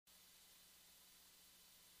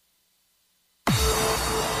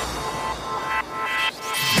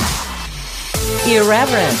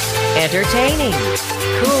Irreverent, entertaining,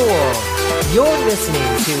 cool. You're listening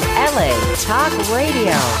to LA Talk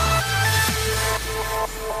Radio.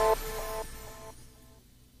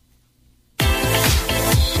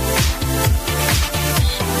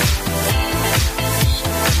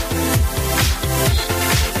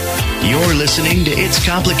 You're listening to It's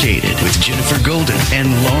Complicated with Jennifer Golden and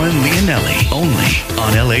Lauren Leonelli, only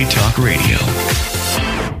on LA Talk Radio.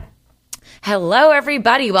 Hello,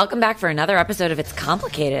 everybody. Welcome back for another episode of It's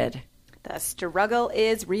Complicated. The struggle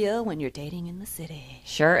is real when you're dating in the city.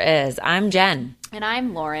 Sure is. I'm Jen. And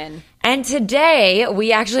I'm Lauren. And today,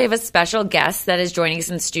 we actually have a special guest that is joining us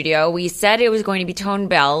in studio. We said it was going to be Tone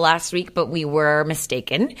Bell last week, but we were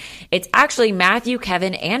mistaken. It's actually Matthew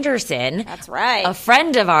Kevin Anderson. That's right. A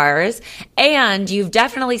friend of ours. And you've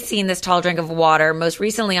definitely seen this tall drink of water, most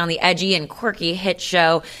recently on the edgy and quirky hit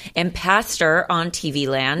show Impastor on TV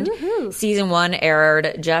Land. Woo-hoo. Season 1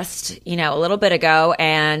 aired just, a little bit ago,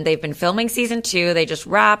 and they've been filming season 2. They just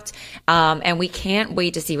wrapped, and we can't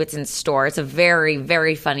wait to see what's in store. It's a very,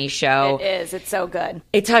 very funny show. It is. It's so good.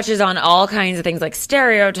 It touches on all kinds of things like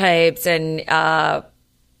stereotypes and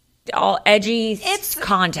all edgy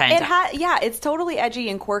content. It's totally edgy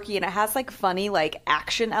and quirky, and it has like funny like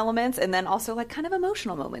action elements and then also like kind of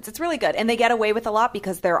emotional moments. It's really good. And they get away with a lot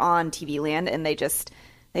because they're on TV Land and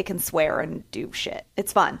they can swear and do shit.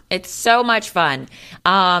 It's fun. It's so much fun.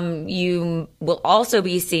 You will also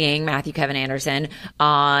be seeing Matthew Kevin Anderson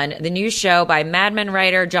on the new show by Mad Men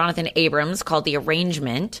writer Jonathan Abrams called The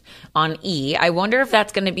Arrangement on E! I wonder if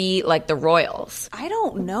that's going to be like The Royals. I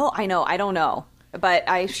don't know. I don't know. But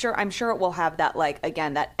I'm sure it will have that, like,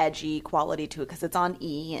 again, that edgy quality to it because it's on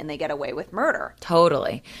E! And they get away with murder.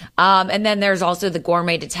 Totally. And then there's also The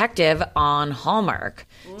Gourmet Detective on Hallmark.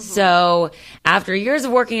 Mm-hmm. So after years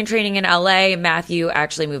of working and training in LA, Matthew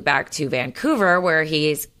actually moved back to Vancouver where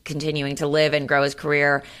he's continuing to live and grow his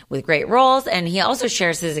career with great roles. And he also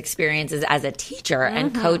shares his experiences as a teacher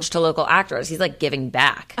and coach to local actors. He's like giving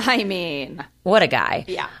back. I mean. What a guy.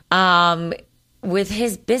 Yeah. With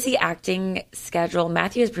his busy acting schedule,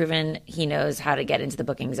 Matthew has proven he knows how to get into the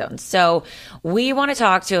booking zone. So we want to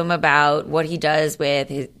talk to him about what he does with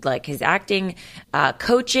his acting,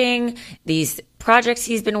 coaching, these projects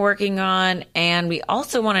he's been working on. And we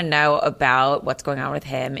also want to know about what's going on with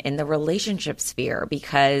him in the relationship sphere,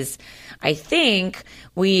 because I think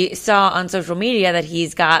we saw on social media that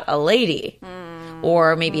he's got a lady.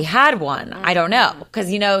 Or maybe had one. I don't know. Because,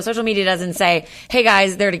 social media doesn't say, hey,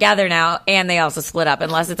 guys, they're together now, and they also split up,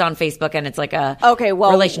 unless it's on Facebook and it's like a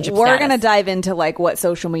relationship we're status. going to dive into like what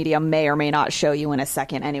social media may or may not show you in a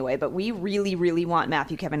second anyway. But we really, really want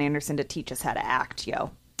Matthew Kevin Anderson to teach us how to act,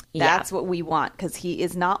 yo. That's what we want, because he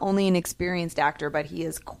is not only an experienced actor, but he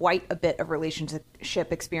has quite a bit of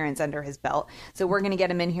relationship experience under his belt. So we're going to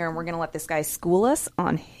get him in here, and we're going to let this guy school us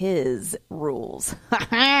on his rules.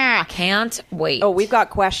 Can't wait. Oh, we've got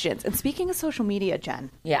questions. And speaking of social media,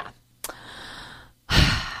 Jen. Yeah.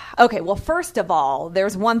 Okay, well, first of all,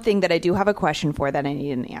 there's one thing that I do have a question for that I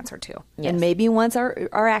need an answer to. Yes. And maybe once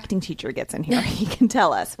our acting teacher gets in here, he can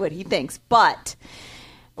tell us what he thinks. But...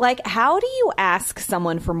 like, how do you ask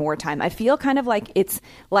someone for more time? I feel kind of like it's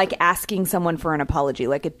like asking someone for an apology.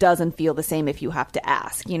 Like, it doesn't feel the same if you have to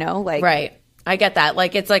ask, Like, right. I get that.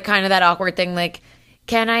 Like, it's like kind of that awkward thing. Like,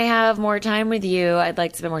 can I have more time with you? I'd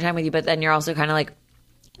like to spend more time with you. But then you're also kind of like,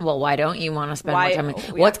 well, why don't you want to spend more time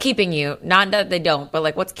with me? What's keeping you? Not that they don't, but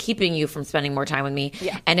like, what's keeping you from spending more time with me?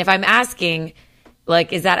 Yeah. And if I'm asking,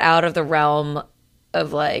 like, is that out of the realm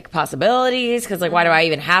of like possibilities? Because like, why do I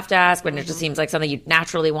even have to ask when it just seems like something you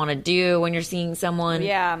naturally want to do when you're seeing someone?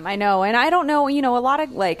 Yeah, I know. And I don't know, a lot of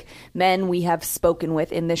like men we have spoken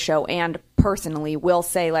with in this show and personally will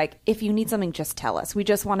say like, if you need something, just tell us. We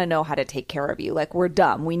just want to know how to take care of you. Like, we're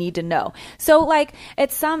dumb. We need to know. So like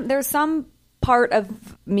there's some part of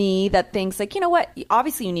me that thinks like, you know what,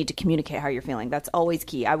 obviously you need to communicate how you're feeling. That's always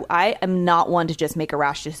key. I am not one to just make a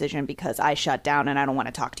rash decision because I shut down and I don't want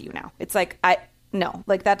to talk to you now. It's like, no,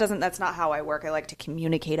 like that's not how I work. I like to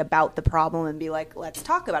communicate about the problem and be like, let's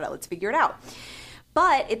talk about it. Let's figure it out.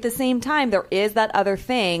 But at the same time, there is that other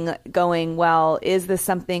thing going, well, is this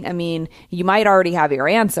something, you might already have your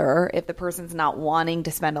answer. If the person's not wanting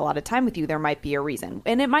to spend a lot of time with you, there might be a reason.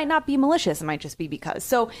 And it might not be malicious. It might just be because.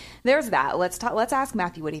 So there's that. Let's ask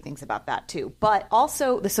Matthew what he thinks about that too. But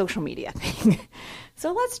also the social media thing.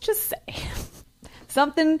 So let's just say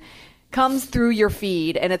something comes through your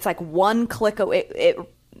feed and it's like one click away.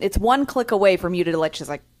 It's one click away from you to just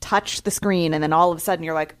like touch the screen, and then all of a sudden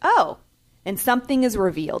you're like, oh, and something is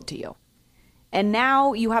revealed to you. And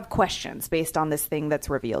now you have questions based on this thing that's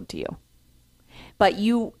revealed to you. But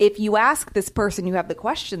if you ask this person you have the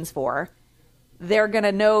questions for, they're going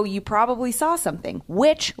to know you probably saw something,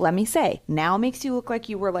 which, let me say, now makes you look like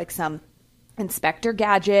you were like some Inspector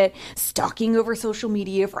Gadget stalking over social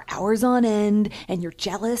media for hours on end, and you're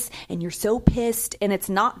jealous and you're so pissed, and it's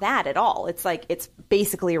not that at all. It's like, it's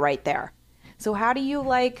basically right there. So how do you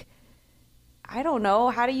I don't know,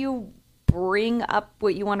 how do you bring up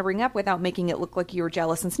what you want to bring up without making it look like you were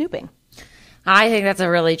jealous and snooping? I think that's a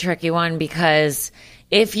really tricky one, because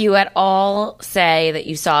if you at all say that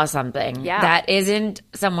you saw something that isn't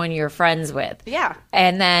someone you're friends with,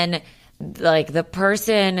 and then like the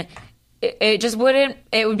person, it just wouldn't,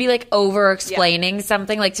 it would be like over explaining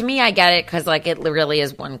something. Like, to me, I get it, because like it really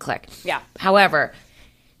is one click. Yeah. However,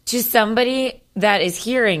 to somebody that is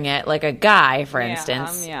hearing it, like a guy, for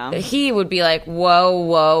instance, he would be like, whoa,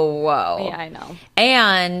 whoa, whoa. Yeah, I know.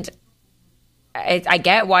 And I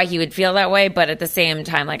get why he would feel that way, but at the same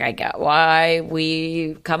time, like, I get why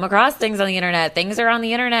we come across things on the internet. Things are on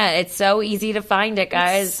the internet. It's so easy to find it,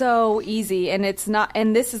 guys. It's so easy. And it's not,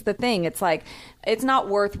 and this is the thing. It's like, it's not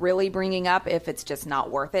worth really bringing up if it's just not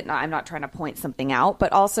worth it. I'm not trying to point something out,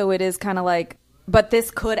 but also it is kind of like, but this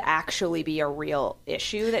could actually be a real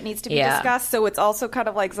issue that needs to be discussed. So it's also kind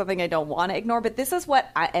of like something I don't want to ignore. But this is what,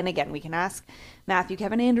 and again, we can ask Matthew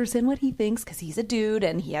Kevin Anderson what he thinks, because he's a dude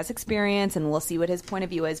and he has experience, and we'll see what his point of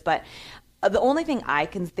view is. But the only thing I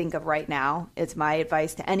can think of right now is my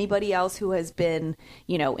advice to anybody else who has been,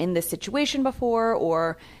 in this situation before,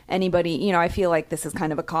 or anybody, I feel like this is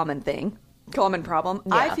kind of a common problem.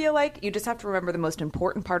 Yeah. I feel like you just have to remember the most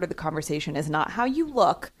important part of the conversation is not how you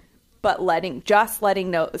look, but letting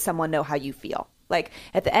someone know how you feel. Like,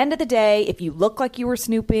 at the end of the day, if you look like you were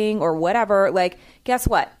snooping or whatever, like, guess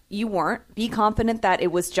what? You weren't. Be confident that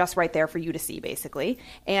it was just right there for you to see, basically,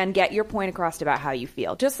 and get your point across about how you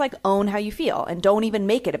feel. Just, like, own how you feel, and don't even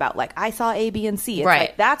make it about, like, I saw A, B, and C. It's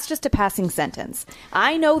like, that's just a passing sentence.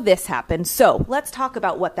 I know this happened, so let's talk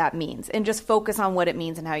about what that means, and just focus on what it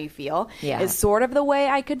means and how you feel is sort of the way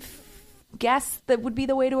I could guess that would be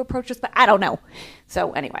the way to approach this, but I don't know.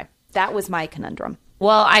 So, anyway. That was my conundrum.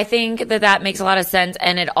 Well, I think that makes a lot of sense.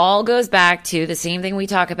 And it all goes back to the same thing we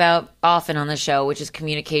talk about often on the show, which is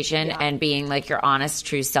communication and being like your honest,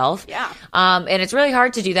 true self. Yeah. And it's really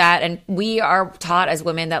hard to do that. And we are taught as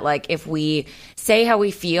women that, like, if we say how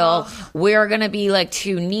we feel, we're going to be like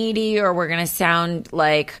too needy, or we're going to sound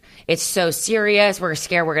like it's so serious. We're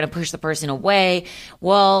scared we're going to push the person away.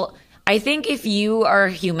 Well, I think if you are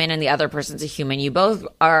human and the other person's a human, you both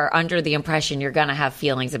are under the impression you're going to have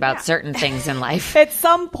feelings about certain things in life. At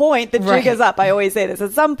some point, the jig is up. I always say this.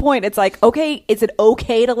 At some point, it's like, okay, is it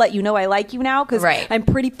okay to let you know I like you now? Because I'm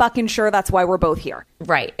pretty fucking sure that's why we're both here.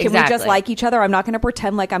 Right, Can we just like each other? I'm not going to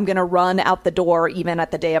pretend like I'm going to run out the door even at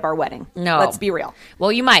the day of our wedding. No. Let's be real.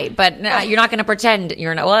 Well, you might, but you're not going to pretend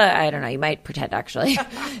you're not. Well, I don't know. You might pretend, actually.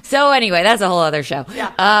 So anyway, that's a whole other show.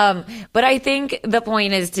 Yeah. But I think the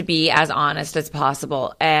point is to be as honest as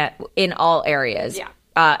possible in all areas. Yeah.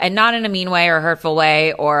 And not in a mean way or hurtful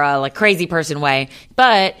way or a like crazy person way.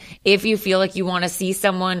 But if you feel like you want to see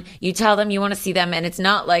someone, you tell them you want to see them, and it's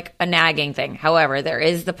not like a nagging thing. However, there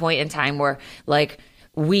is the point in time where like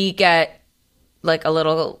we get like a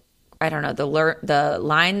little, I don't know, the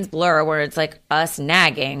lines blur where it's like us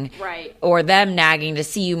nagging, right, or them nagging to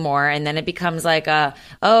see you more, and then it becomes like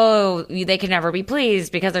they can never be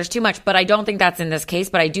pleased because there's too much. But I don't think that's in this case.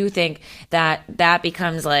 But I do think that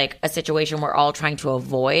becomes like a situation we're all trying to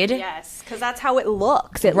avoid. Yes, because that's how it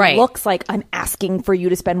looks. It looks like I'm asking for you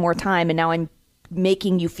to spend more time, and now I'm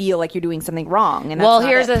making you feel like you're doing something wrong. And that's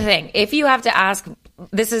here's the thing: if you have to ask.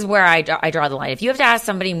 This is where I draw the line. If you have to ask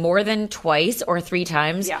somebody more than twice or 3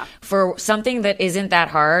 times for something that isn't that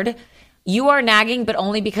hard, you are nagging, but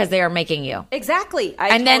only because they are making you. Exactly.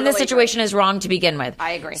 Then the situation is wrong to begin with.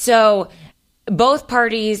 I agree. So both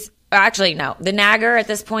parties, actually, no, the nagger at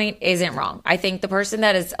this point isn't wrong. I think the person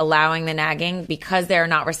that is allowing the nagging because they're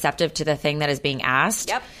not receptive to the thing that is being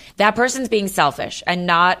asked, that person's being selfish and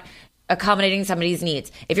not accommodating somebody's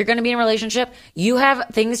needs. If you're going to be in a relationship, you have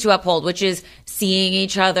things to uphold, which is seeing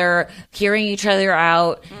each other, hearing each other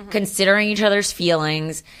out, considering each other's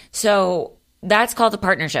feelings. So that's called a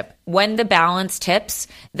partnership. When the balance tips,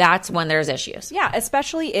 that's when there's issues. Yeah,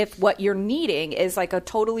 especially if what you're needing is like a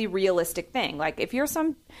totally realistic thing. Like if you're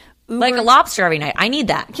like a lobster every night. I need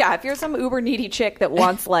that. Yeah, if you're some uber needy chick that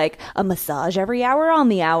wants like a massage every hour on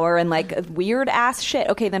the hour and like weird ass shit,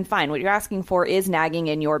 okay, then fine. What you're asking for is nagging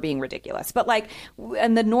and you're being ridiculous. But like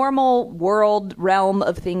in the normal world realm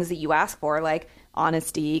of things that you ask for, like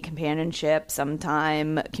honesty, companionship,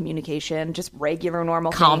 sometime communication, just regular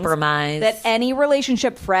normal compromise that any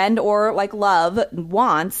relationship, friend or like love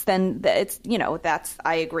wants, then it's, you know, that's,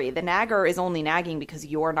 I agree. The nagger is only nagging because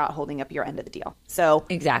you're not holding up your end of the deal. So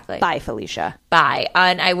exactly. Bye, Felicia. Bye.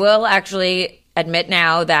 And I will actually admit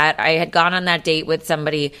now that I had gone on that date with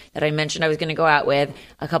somebody that I mentioned I was going to go out with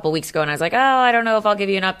a couple weeks ago, and I was like, oh, I don't know if I'll give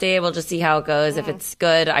you an update. We'll just see how it goes. If it's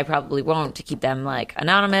good, I probably won't, to keep them like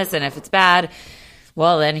anonymous, and if it's bad,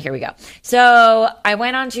 well, then here we go. So I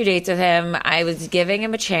went on 2 dates with him. I was giving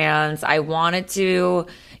him a chance. I wanted to,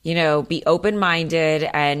 you know, be open-minded,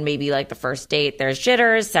 and maybe like the first date, there's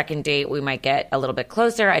jitters. Second date, we might get a little bit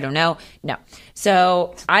closer. I don't know. No.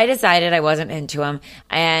 So I decided I wasn't into him,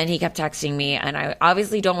 and he kept texting me, and I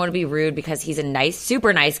obviously don't want to be rude because he's a nice,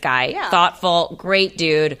 super nice guy, thoughtful, great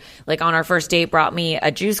dude. Like on our first date, brought me a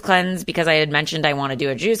juice cleanse because I had mentioned I want to do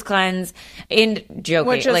a juice cleanse. In joking,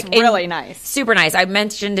 which is like really nice, super nice. I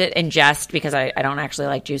mentioned it in jest because I don't actually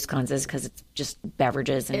like juice cleanses because it's just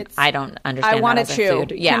beverages, and I don't understand. I want to chew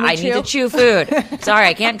food. Yeah, I need to chew food. Sorry,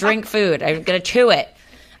 I can't drink food. I'm gonna chew it.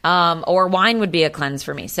 Or wine would be a cleanse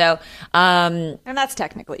for me. So, and that's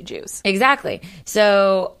technically juice. Exactly.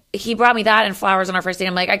 So he brought me that and flowers on our first date.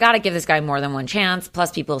 I'm like, I got to give this guy more than one chance.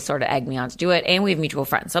 Plus people sort of egged me on to do it, and we have mutual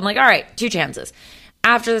friends. So I'm like, all right, 2 chances.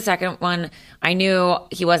 After the second one, I knew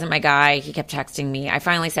he wasn't my guy. He kept texting me. I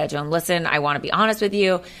finally said to him, listen, I want to be honest with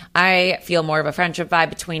you. I feel more of a friendship vibe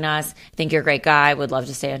between us. I think you're a great guy. Would love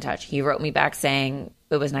to stay in touch. He wrote me back saying,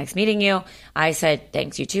 it was nice meeting you. I said,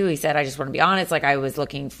 thanks, you too. He said, I just want to be honest. Like I was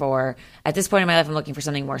looking for, at this point in my life, I'm looking for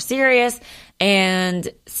something more serious, and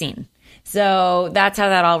scene. So that's how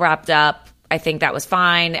that all wrapped up. I think that was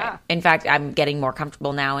fine. Yeah. In fact, I'm getting more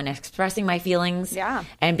comfortable now in expressing my feelings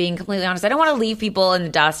and being completely honest. I don't want to leave people in the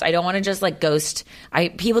dust. I don't want to just like ghost.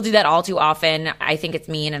 People do that all too often. I think it's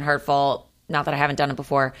mean and hurtful. Not that I haven't done it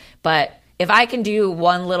before, but if I can do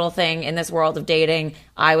one little thing in this world of dating,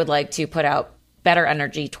 I would like to put out better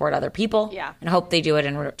energy toward other people and hope they do it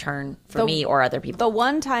in return for me or other people. The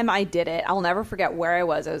one time I did it, I'll never forget where I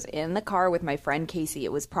was. I was in the car with my friend Casey.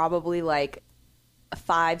 It was probably like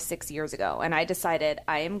 5-6 years ago, and I decided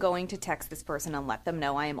I am going to text this person and let them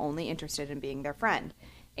know I am only interested in being their friend.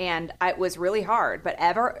 And it was really hard, but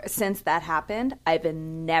ever since that happened, I've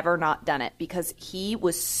never not done it because he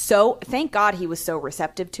was so, thank God he was so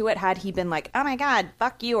receptive to it. Had he been like, oh my God,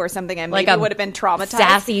 fuck you or something, I maybe would have been traumatized.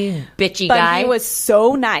 Sassy, bitchy guy. But he was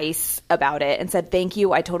so nice about it and said, thank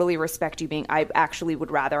you, I totally respect you being, I actually would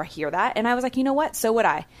rather hear that. And I was like, you know what? So would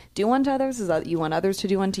I. Do unto others as you want others to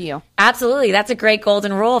do unto you. Absolutely. That's a great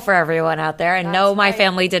golden rule for everyone out there. And no, my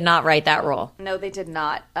family did not write that rule. No, they did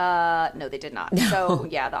not. No, they did not. No. So,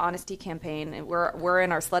 yeah, the honesty campaign. We're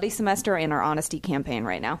in our slutty semester in our honesty campaign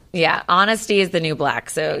right now. Yeah, honesty is the new black.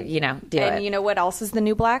 So, do it. And you know what else is the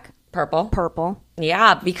new black? Purple.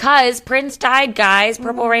 Yeah, because Prince died, guys.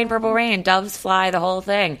 Purple rain, doves fly, the whole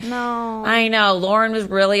thing. No. I know. Lauren was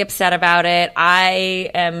really upset about it.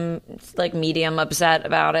 I am like medium upset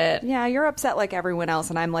about it. Yeah, you're upset like everyone else,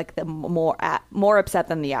 and I'm like the more upset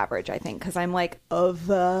than the average, I think, because I'm like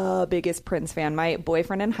the biggest Prince fan. My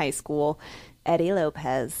boyfriend in high school, Eddie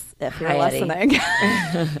Lopez, if you're listening,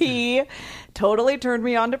 he totally turned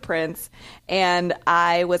me on to Prince, and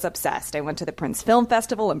I was obsessed. I went to the Prince Film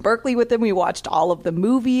Festival in Berkeley with him. We watched all of the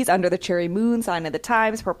movies, Under the Cherry Moon, Sign of the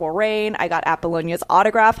Times, Purple Rain. I got Apollonia's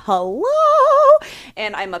autograph. Hello!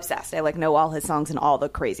 And I'm obsessed. I like know all his songs and all the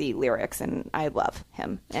crazy lyrics, and I love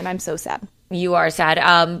him. And I'm so sad. You are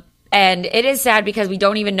sad. And it is sad because we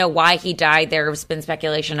don't even know why he died. There's been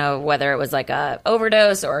speculation of whether it was like a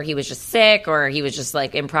overdose or he was just sick or he was just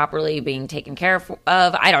like improperly being taken care of.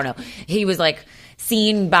 I don't know. He was like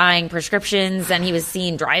seen buying prescriptions and he was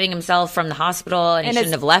seen driving himself from the hospital and he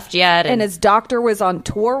shouldn't have left yet. And his doctor was on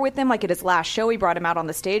tour with him. Like at his last show, he brought him out on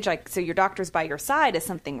the stage. Like, so your doctor's by your side. Is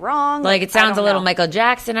something wrong? Like it sounds a little Michael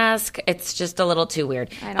Jackson-esque. It's just a little too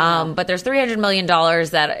weird. I don't know. But there's $300 million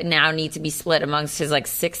that now need to be split amongst his like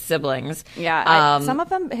 6 siblings. Yeah. Some of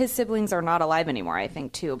them, his siblings are not alive anymore, I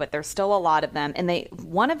think, too. But there's still a lot of them. And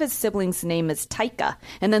one of his siblings' name is Taika.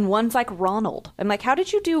 And then one's like Ronald. I'm like, how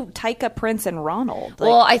did you do Taika, Prince, and Ronald? Arnold.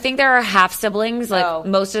 Well, I think there are half siblings. Like Oh.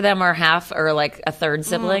 most of them are half or like a third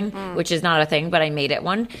sibling, which is not a thing, but I made it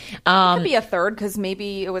one. could be a third because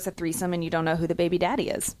maybe it was a threesome and you don't know who the baby daddy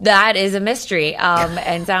is. That is a mystery,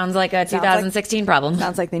 and sounds like a 2016 problem.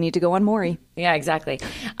 Sounds like they need to go on Maury. Yeah, exactly.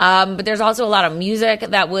 But there's also a lot of music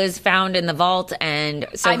that was found in the vault, and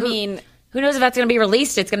so who knows if that's going to be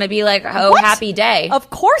released? It's going to be like, oh, What? happy day. Of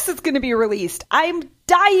course it's going to be released. I'm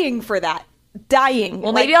dying for that. Dying.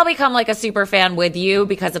 Well, maybe I'll become like a super fan with you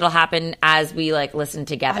because it'll happen as we like listen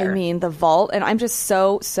together. I mean, the vault, and I'm just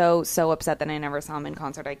so upset that I never saw him in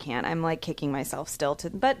concert. I can't. I'm like kicking myself still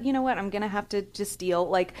but you know what? I'm gonna have to just steal.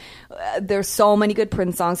 Like, there's so many good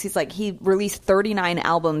Prince songs. He released 39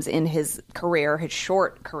 albums in his career, his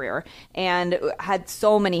short career, and had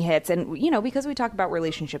so many hits. And you know, because we talk about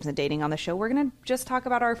relationships and dating on the show, we're gonna just talk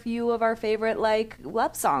about our few of our favorite like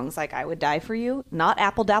love songs. Like, I Would Die for You, not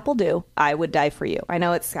Apple Dapple Do. I Would Die for You. I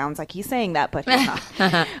know it sounds like he's saying that, but he's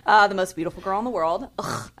not. The Most Beautiful Girl in the World.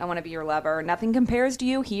 Ugh, I Want to Be Your Lover. Nothing Compares to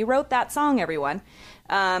You. He wrote that song, everyone.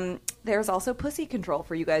 There's also Pussy Control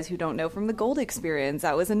for you guys who don't know from the Gold Experience.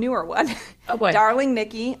 That was a newer one. Oh, boy. Darling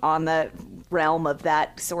Nikki, on the realm of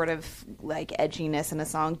that sort of like edginess in a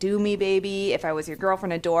song. Do Me Baby, If I Was Your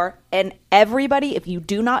Girlfriend, Adore. And everybody, if you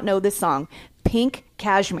do not know this song, Pink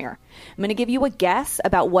Cashmere. I'm going to give you a guess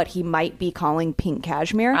about what he might be calling Pink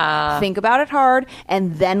Cashmere. Think about it hard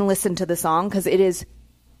and then listen to the song because it is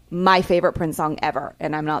my favorite Prince song ever.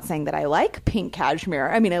 And I'm not saying that I like Pink Cashmere.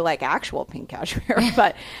 I mean, I like actual Pink Cashmere,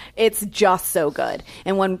 but it's just so good.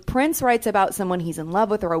 And when Prince writes about someone he's in love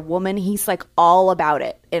with or a woman, he's like all about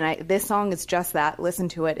it. And this song is just that. Listen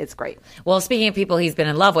to it. It's great. Well, speaking of people he's been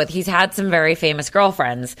in love with, he's had some very famous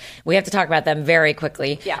girlfriends. We have to talk about them very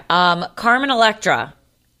quickly. Yeah. Carmen Electra.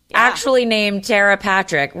 Actually named Tara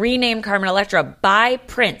Patrick, renamed Carmen Electra by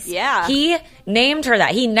Prince. Yeah. He named her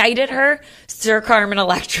that. He knighted her Sir Carmen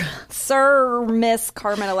Electra. Sir Miss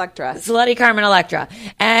Carmen Electra. Slutty Carmen Electra.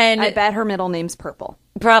 And I bet her middle name's Purple.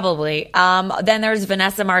 probably. Then there's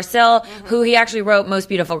Vanessa Marcil, who he actually wrote Most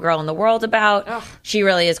Beautiful Girl in the World about. Ugh. She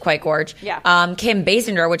really is quite gorge. Yeah. Kim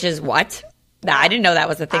Basinger, which is what? I didn't know that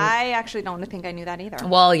was a thing. I actually don't think I knew that either.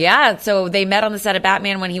 Well, yeah. So they met on the set of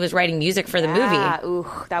Batman when he was writing music for the movie. Ooh,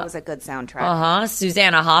 that was a good soundtrack.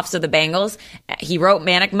 Susanna Hoffs of the Bangles. He wrote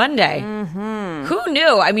Manic Monday. Mm-hmm. Who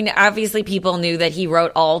knew? I mean, obviously people knew that he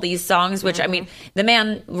wrote all these songs, which, I mean, the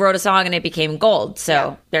man wrote a song and it became gold.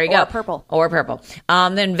 So there you go. Or Purple.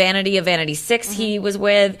 Then Vanity of Vanity 6 he was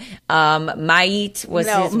with. Mait was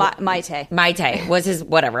his... Maite. Maite was his...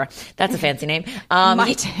 Whatever. That's a fancy name.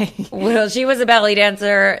 Maite. Well, she was a belly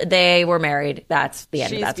dancer. They were married. That's the end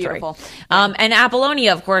She's of that story. beautiful. And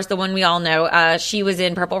Apollonia, of course, the one we all know, she was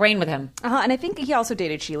in Purple Rain with him. And I think he also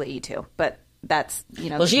dated Sheila E. too, but that's,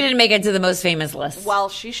 you know. Well, she didn't make it to the most famous list. Well,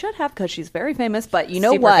 she should have because she's very famous, but you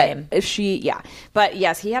know Super what? fame. But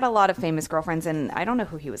yes, he had a lot of famous girlfriends, and I don't know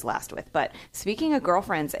who he was last with. But speaking of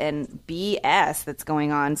girlfriends and BS that's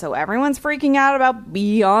going on, so everyone's freaking out about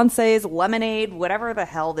Beyonce's Lemonade, whatever the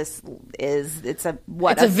hell this is. It's a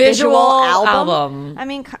visual album. I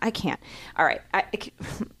mean, I can't. All right,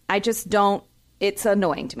 I just don't. It's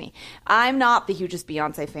annoying to me. I'm not the hugest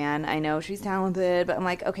Beyonce fan. I know she's talented, but I'm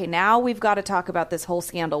like, okay, now we've got to talk about this whole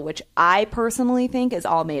scandal, which I personally think is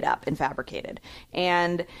all made up and fabricated.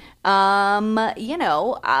 And,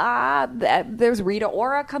 there's Rita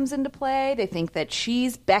Ora comes into play. They think that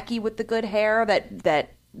she's Becky with the good hair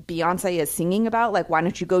that Beyonce is singing about. Like, why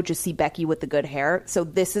don't you go just see Becky with the good hair? So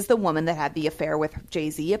this is the woman that had the affair with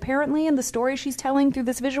Jay-Z, apparently, in the story she's telling through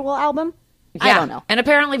this visual album. Yeah. I don't know. And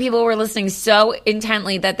apparently people were listening so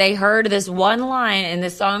intently that they heard this one line in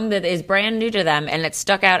this song that is brand new to them, and it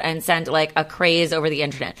stuck out and sent like a craze over the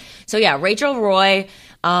internet. So yeah, Rachel Roy,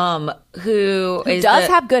 who does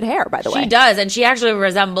have good hair, by the way. She does, and she actually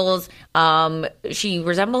resembles like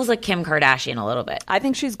Kim Kardashian a little bit. I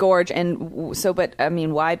think she's gorge, and so, but I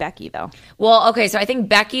mean, why Becky though? Well, okay, so I think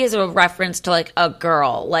Becky is a reference to like a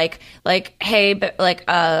girl, like hey,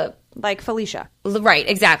 like Felicia. Right,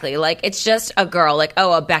 exactly. Like, it's just a girl. Like,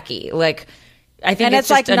 oh, a Becky. Like, I think it's just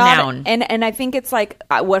like a noun. And I think it's like,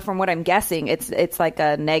 from what I'm guessing, it's like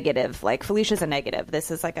a negative. Like, Felicia's a negative. This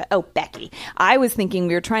is like Becky. I was thinking,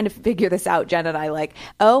 we were trying to figure this out, Jen and I, like,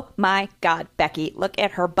 oh my God, Becky, look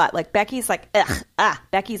at her butt. Like, Becky's like,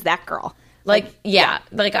 Becky's that girl. Like, yeah.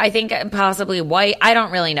 Like, I think possibly white. I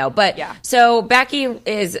don't really know. But yeah. So Becky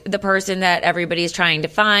is the person that everybody's trying to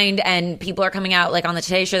find, and people are coming out, like on the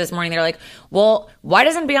Today Show this morning, they're like, well, why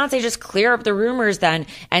doesn't Beyonce just clear up the rumors then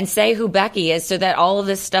and say who Becky is so that all of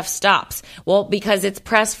this stuff stops? Well, because it's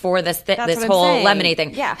press for this whole Lemonade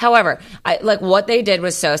thing. Yeah. However, what they did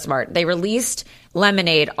was so smart. They released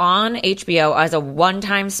Lemonade on HBO as a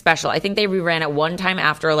one-time special. I think they reran it one time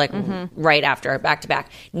after, like right after, back to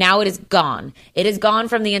back. Now it is gone. It is gone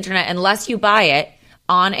from the internet unless you buy it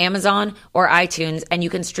on Amazon or iTunes, and you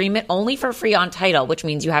can stream it only for free on Tidal, which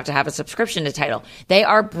means you have to have a subscription to Tidal. They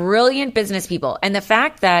are brilliant business people. And the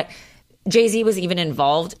fact that Jay-Z was even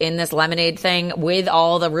involved in this Lemonade thing with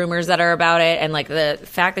all the rumors that are about it, and like the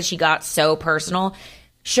fact that she got so personal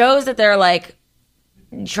shows that they're like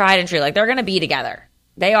tried and true. Like they're going to be together.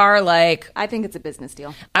 They are like. I think it's a business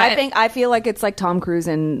deal. I feel like it's like Tom Cruise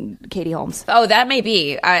and Katie Holmes. Oh, that may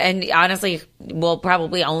be. And honestly, we'll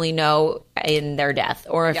probably only know in their death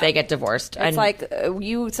or if they get divorced. It's like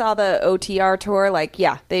you saw the OTR tour. Like,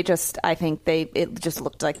 yeah, they just. I think it just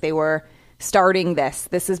looked like they were starting this.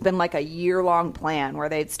 This has been like a year-long plan where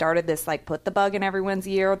they'd started this, like, put the bug in everyone's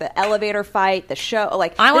ear, the elevator fight, the show.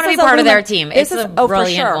 Like, I want to be part of their team. It's a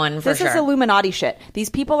brilliant one for sure. This is Illuminati shit. These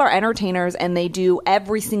people are entertainers, and they do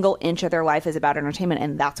every single inch of their life is about entertainment,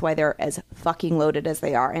 and that's why they're as fucking loaded as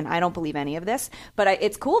they are. And I don't believe any of this, but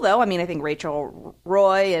it's cool though. I mean, I think Rachel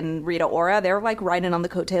Roy and Rita Ora, they're like riding on the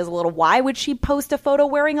coattails a little. Why would she post a photo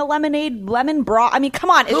wearing a lemon bra? I mean, come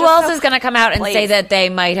on. Who else is going to come out and say that they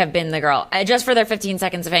might have been the girl? Just for their 15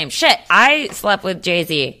 seconds of fame. Shit, I slept with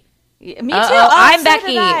Jay-Z. Me too. I'm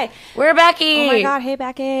Becky. We're Becky. Oh my God. Hey,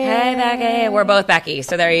 Becky. Hey, Becky. We're both Becky.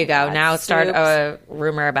 So there you go. Now start a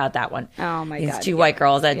rumor about that one. Oh my God. These two white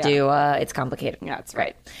girls that do It's Complicated. Yeah, that's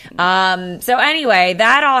right. So anyway,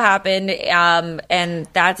 that all happened. And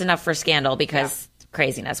that's enough for scandal because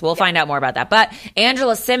craziness. We'll find out more about that. But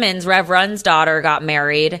Angela Simmons, Rev Run's daughter, got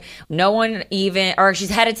married. No one even, or she's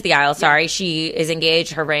headed to the aisle. Sorry. She is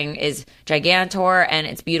engaged. Her ring is gigantor and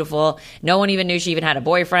it's beautiful. No one even knew she even had a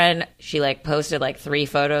boyfriend. She like posted like 3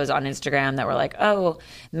 photos on Instagram that were like, oh,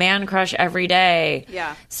 man crush every day.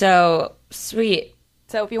 Yeah. So sweet.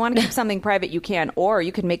 So if you want to keep something private, you can, or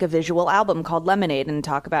you can make a visual album called Lemonade and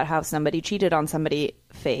talk about how somebody cheated on somebody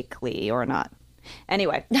fakely or not.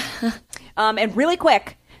 Anyway, and really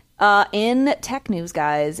quick, in tech news,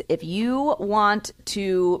 guys, if you want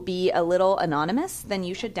to be a little anonymous, then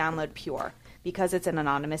you should download Pure. Because it's an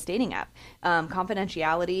anonymous dating app.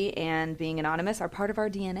 Confidentiality and being anonymous are part of our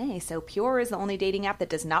DNA. So Pure is the only dating app that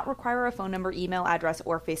does not require a phone number, email address,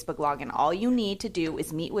 or Facebook login. All you need to do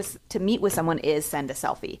is meet with someone is send a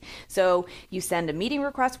selfie. So you send a meeting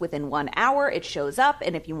request within 1 hour. It shows up,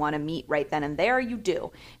 and if you want to meet right then and there, you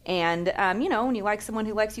do. And when you like someone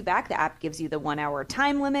who likes you back, the app gives you the 1 hour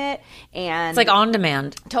time limit. And it's like on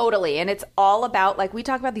demand. Totally. And it's all about, like, we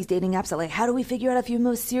talk about these dating apps that, like, how do we figure out if you're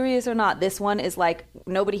most serious or not? This one is like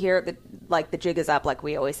nobody here, the jig is up, like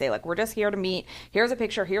we always say, like we're just here to meet. Here's a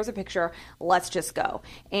picture, let's just go.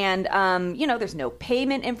 And there's no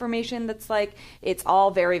payment information. That's like, it's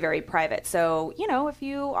all very, very private. So if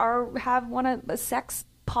you have a sex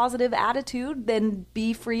positive attitude, then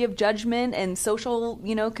be free of judgment and social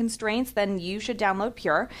constraints, then you should download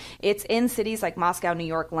Pure. It's in cities like Moscow, New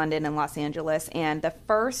York, London, and Los Angeles, and the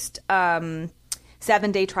first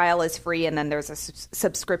 7-day trial is free, and then there's a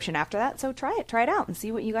subscription after that. So try it out and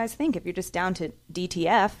see what you guys think if you're just down to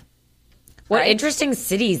DTF. What interesting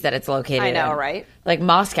cities that it's located in. I know, right? Like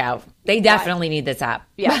Moscow. They definitely need this app.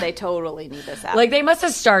 Yeah, they totally need this app. Like they must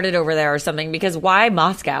have started over there or something, because why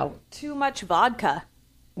Moscow? Too much vodka.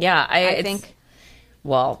 Yeah, I think.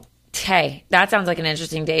 Well, hey, that sounds like an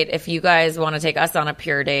interesting date. If you guys want to take us on a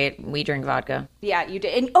Pure date, we drink vodka. Yeah, you do.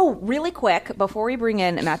 And really quick, before we bring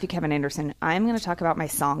in Matthew Kevin Anderson, I'm going to talk about my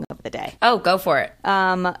song of the day. Oh, go for it.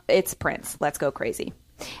 It's Prince. Let's Go Crazy.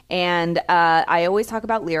 And I always talk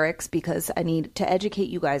about lyrics because I need to educate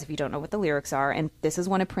you guys if you don't know what the lyrics are. And this is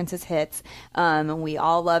one of Prince's hits. And we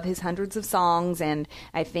all love his hundreds of songs. And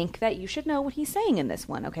I think that you should know what he's saying in this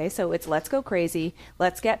one. Okay, so it's let's go crazy.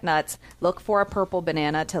 Let's get nuts. Look for a purple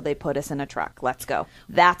banana till they put us in a truck. Let's go.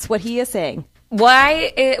 That's what he is saying.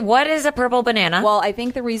 What is a purple banana? Well, I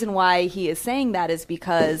think the reason why he is saying that is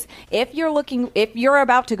because if you're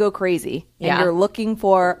about to go crazy and you're looking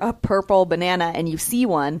for a purple banana and you see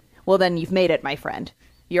one, well, then you've made it, my friend.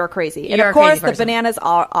 You're crazy. And of course, the bananas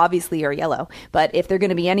obviously are yellow. But if they're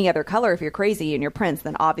going to be any other color, if you're crazy and you're Prince,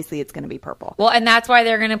 then obviously it's going to be purple. Well, and that's why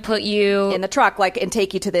they're going to put you in the truck, and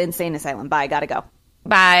take you to the insane asylum. Bye, gotta go.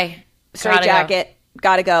 Bye. Straight jacket.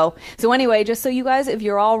 Gotta go. So anyway, just so you guys, if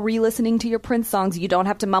you're all re-listening to your Prince songs, you don't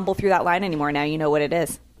have to mumble through that line anymore. Now you know what it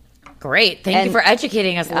is. Great. Thank you for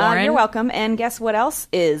educating us, Lauren. You're welcome. And guess what else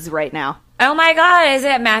is right now? Oh my God. Is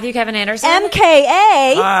it Matthew Kevin Anderson?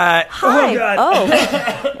 MKA. Hi. Oh,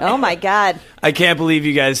 God. Oh my God. I can't believe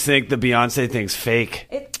you guys think the Beyonce thing's fake.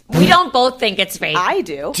 We don't both think it's fake. I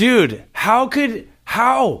do. Dude, how could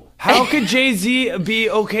How? How could Jay-Z be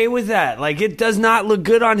okay with that? Like, it does not look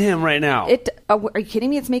good on him right now. Are you kidding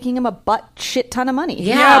me? It's making him a butt shit ton of money.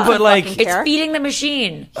 Yeah, but like, It's feeding the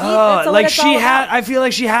machine. like I feel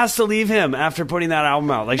like she has to leave him after putting that album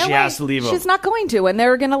out. Like, she has to leave him. She's not going to, and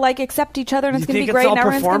they're gonna like accept each other, and it's gonna be great. All and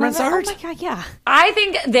everyone's performance gonna, art? Oh my god, yeah. I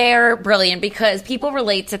think they're brilliant because people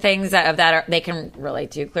relate to things that they can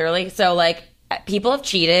relate to clearly. So like, people have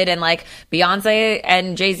cheated, and like Beyonce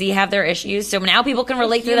and Jay-Z have their issues, so now people can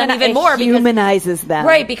relate to them even more. Humanizes them,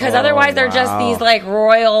 right? Because otherwise they're just these like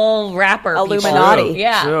royal rapper Illuminati. people.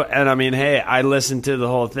 Yeah. True. And I mean, hey, I listened to the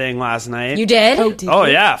whole thing last night. You did? Oh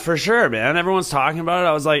yeah, for sure, man. Everyone's talking about it.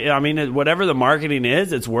 I was like, I mean, whatever the marketing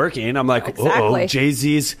is, it's working. I'm like, Exactly.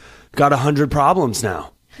 Jay-Z's got 100 problems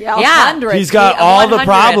now. Yeah, Yeah. 100. He's got all the 100.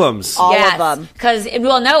 problems. All of them. Because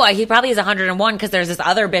he probably is 101 because there's this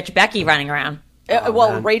other bitch Becky running around.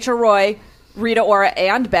 Rachel Roy, Rita Ora,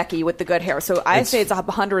 and Becky with the good hair. So I say it's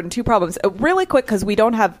 102 problems. Really quick, because we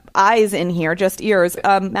don't have eyes in here, just ears.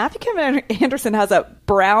 Matthew Kevin Anderson has a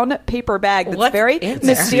brown paper bag that's What's very in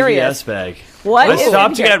there? mysterious. CVS bag. What I is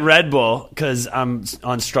stopped in to here? get Red Bull because I'm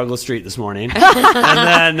on Struggle Street this morning.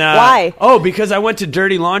 And then Why? Oh, because I went to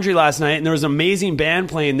Dirty Laundry last night and there was an amazing band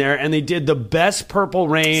playing there, and they did the best Purple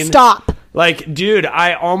Rain. Stop. Like, dude,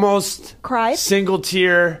 I almost Cried? single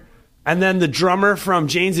tear. And then the drummer from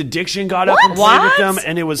Jane's Addiction got up and played What? with them,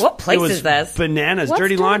 and it was What place it was is this? bananas. What's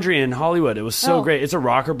Dirty Dirty- Laundry in Hollywood. It was so Oh. great. It's a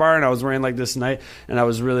rocker bar, and I was wearing like this night, and I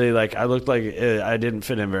was really like, I looked like I didn't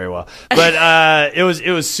fit in very well, but it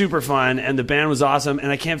was super fun, and the band was awesome,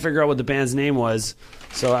 and I can't figure out what the band's name was.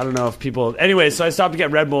 So I don't know if people. Anyway, so I stopped to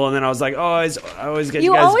get Red Bull, and then I was like, I always get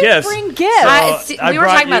you guys always gifts. bring gifts. So We were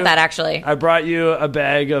brought talking about you- that actually. I brought you a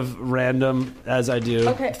bag of random, as I do.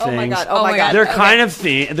 Okay. Things. Oh my god. Oh my God. They're Okay. kind of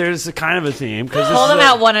theme. There's a kind of a theme because Hold them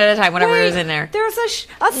out one at a time whenever it was in there. There's a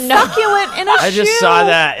succulent in a shoe. I just saw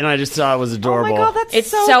that and I just thought it was Oh adorable. my god, that's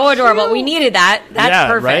It's so so adorable. cute. We needed that. That's yeah,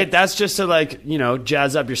 perfect. right. That's just to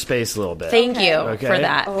jazz up your space a little bit. Thank you Okay? for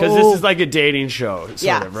that. Because this is like a dating show,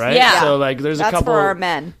 sort of, right? Yeah. So like, there's a That's couple for our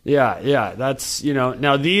men. Yeah. That's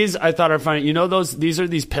Now these I thought are funny. You know these are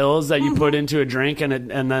these pills that you put into a drink and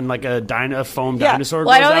then like a foam Yeah. dinosaur. Well,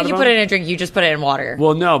 I goes don't out think you of put them. it in a drink. You just put it in water.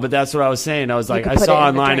 Well, no, but that's what I was saying. I was like, could I put it saw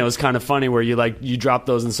in the online drink. it was kind of funny where you drop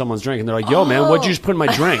those in someone's drink and they're like, "Yo, man, what'd you just put in my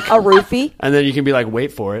drink?" A roofie. And then you can be like,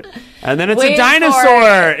 wait for it. And then it's Wait a for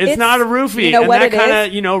dinosaur. it. It's not a roofie. You know and what that it kind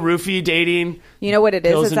is? of, roofie dating. You know what it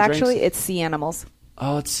is? Pills It's and actually drinks. it's sea animals.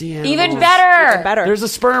 Oh, it's sea Even animals. better. Even better. There's a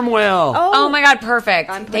sperm whale. Oh my god, perfect.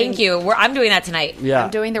 I'm putting- Thank you. I'm doing that tonight. Yeah. I'm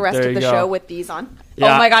doing the rest There of you the go. show with these on.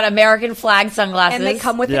 Yeah. Oh my god, American flag sunglasses. And they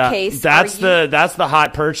come with Yeah, a case. that's Are you- that's the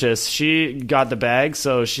hot purchase. She got the bag,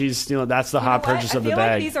 so she's that's the You know hot what? purchase of I the feel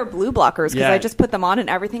bag. like these are blue blockers because Yeah. I just put them on and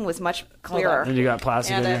everything was much clearer. And you got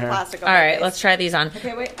plastic And in your hair. plastic on All my right, face. let's try these on.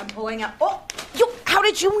 Okay, wait. I'm pulling out. Oh, how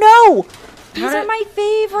did you know? These did- are my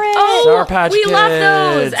favorite. Oh, Sour Patch we love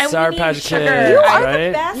those. Kids. And Sour we need Patch sugar. Kids, you are right?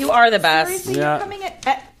 the best. You are the best. Seriously, Yeah. you're coming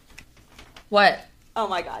at. What? Oh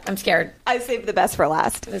my god. I'm scared. I saved the best for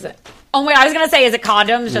last. What is it? Oh my god, I was going to say, is it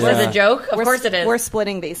condoms just as Yeah. a joke? Of course it is. We're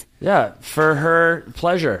splitting these. Yeah, for her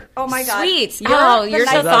pleasure. Oh my god. Sweet. You're Oh, the you're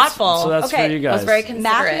so nicest- thoughtful. So that's Okay, for you I guys. was very considerate.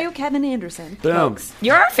 Matthew Kevin Anderson. Boom. Folks.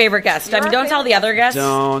 You're our favorite guest. You're our don't tell the other guests.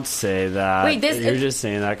 Don't say that. Wait, You're just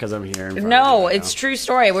saying that because I'm here. in front No, of you it's true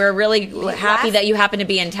story. We're really happy last- that you happen to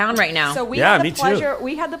be in town right now. So we Yeah, had me the too. pleasure.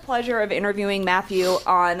 We had the pleasure of interviewing Matthew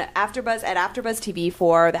on AfterBuzz at AfterBuzz TV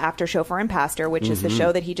for the After Show for Impastor, which is the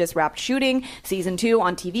show that he just wrapped shooting season 2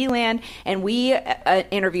 on TV Land, and we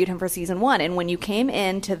interviewed him for season 1. And when you came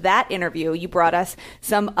into that interview, you brought us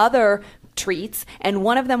some other treats, and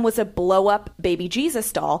one of them was a blow up baby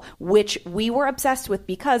Jesus doll, which we were obsessed with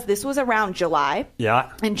because this was around July. Yeah.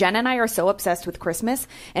 And Jen and I are so obsessed with Christmas,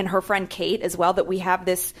 and her friend Kate as well, that we have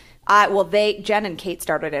this. Jen and Kate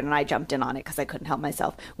started it, and I jumped in on it because I couldn't help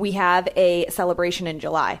myself. We have a celebration in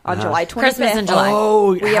July, on July 25th. Christmas in July.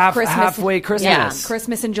 Oh, We have halfway Christmas. Yeah.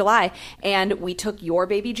 Christmas in July, and we took your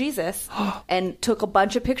baby Jesus and took a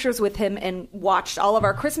bunch of pictures with him and watched all of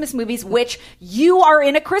our Christmas movies, which you are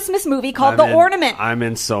in a Christmas movie called The Ornament. I'm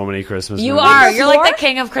in so many Christmas you movies. are. There's You're like more? the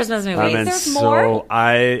king of Christmas movies. I'm in there's more?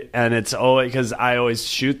 and it's always because I always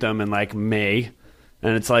shoot them in like May.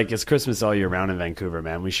 And it's like, it's Christmas all year round in Vancouver,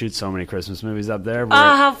 man. We shoot so many Christmas movies up there. Oh,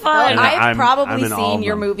 how fun. And I've I'm probably in all of seen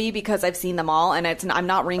your them. movie because I've seen them all, and it's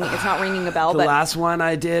not ringing a bell. The But last one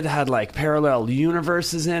I did had like parallel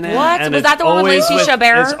universes in it. What? And Was it's that the one with always Lacey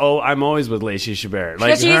Chabert? I'm always with Lacey Chabert.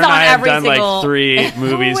 Like, she's her and on I have every done single- like 3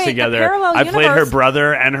 movies wait, the together. parallel I played her universe-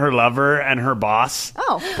 brother and her lover and her boss.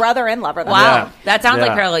 brother and lover. That's Wow. Yeah. That sounds like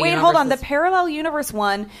Yeah. parallel Wait, universes. hold on. The parallel universe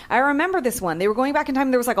one, I remember this one. They were going back in time.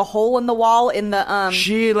 There was like a hole in the wall in the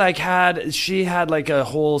She had like a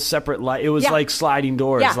whole separate life. It was Yeah. like sliding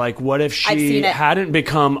doors. Yeah. Like, what if I've she seen it. hadn't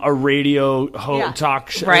become a radio Yeah. talk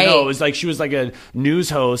show? Right. No, it was like she was like a news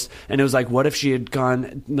host, and it was like, what if she had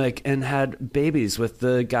gone like and had babies with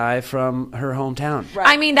the guy from her hometown? Right.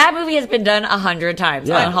 I mean, that movie has been done 100 times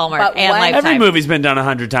Yeah. on Hallmark But and when- Lifetime. Every movie's been done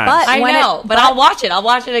 100 times. But- I when know, it- but I'll watch it. I'll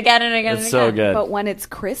watch it again and again it's and so again. good. But when it's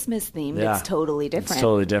Christmas themed, Yeah. it's totally different. It's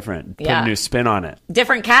totally different. Put Yeah. a new spin on it.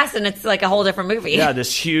 Different cast, and it's like a whole different movie. Yeah,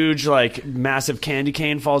 this huge like massive candy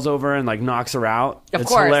cane falls over and like knocks her out. Of it's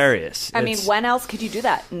course. hilarious. I mean, It's when else could you do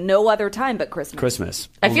that? No other time but Christmas. Christmas.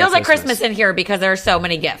 It Only feels like Christmas in here because there are so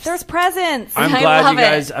many gifts. There's presents. I'm I glad love you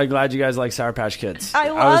guys. it. I'm glad you guys like Sour Patch Kids.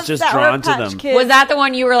 I was love just Sour drawn Patch to them. Kids. Was that the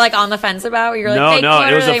one you were like on the fence about? You're like, No, they no, could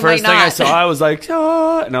it or was the they first might thing I not. saw. I was like,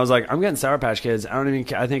 ah, and I was like, I'm getting Sour Patch Kids. I don't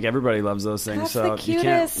even. I think everybody loves those things. That's so the you cutest.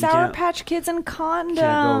 can't, Sour can't- Patch Kids and condoms.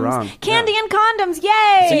 Can't go wrong. Candy Yeah. and condoms. Yay!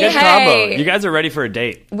 It's a good Yay. combo. You guys are ready for a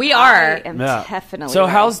date. We I are. am Yeah. definitely. So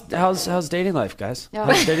ready. how's dating life, guys?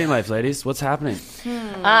 How's dating life, ladies? What's happening?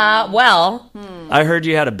 Well, I heard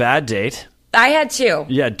you had a bad date. I had 2.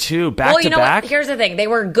 You had 2 back Well, you to know back. what? Here's the thing. They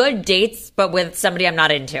were good dates, but with somebody I'm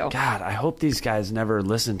not into. God, I hope these guys never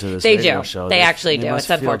listen to this They radio do. show. They actually do. must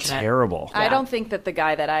It's feel unfortunate. terrible. I don't think that the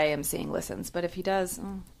guy that I am seeing listens, but if he does,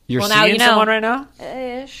 You're Well, now seeing you know. someone right now?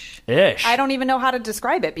 ish. Ish. I don't even know how to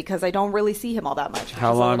describe it because I don't really see him all that much. which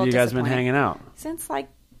How is a long little have you guys been disappointing. hanging out? Since like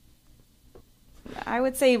I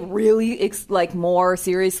would say really like more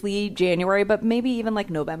seriously January, but maybe even like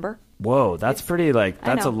November. Whoa, that's pretty like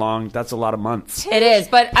I that's know. that's a lot of months. It is,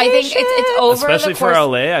 but I think it's over Especially the for course.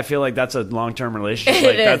 LA, I feel like that's a long-term relationship. It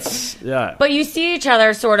Like is. that's yeah. But you see each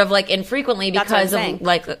other sort of like infrequently That's what I'm because saying. of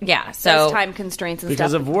like yeah. There's So time constraints and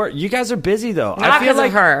Because stuff. of work. You guys are busy though. not I feel because like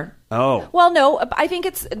of her. Oh. Well, no, I think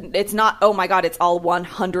it's not. Oh my God, it's all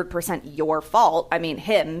 100% your fault. I mean,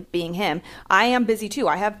 him being him. I am busy too.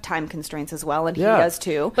 I have time constraints as well, and Yeah. he does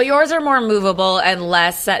too. But yours are more movable and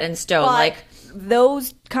less set in stone. But like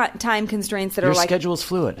those time constraints that Your are like schedule's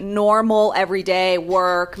fluid. normal everyday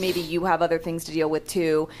work, maybe you have other things to deal with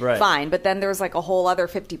too. Right. Fine, but then there's like a whole other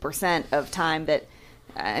 50% of time that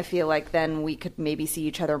I feel like then we could maybe see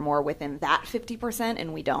each other more within that 50%,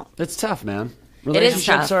 and we don't. It's tough, man. is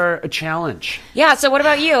Relationships tough. are a challenge. yeah. So what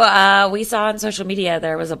about you? We saw on social media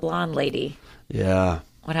there was a blonde lady. Yeah.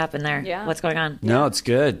 What happened there? Yeah. What's going on? No, it's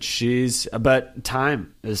good. But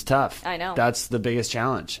time is tough. I know. That's the biggest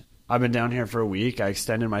challenge. I've been down here for a week. I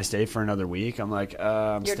extended my stay for another week. I'm like,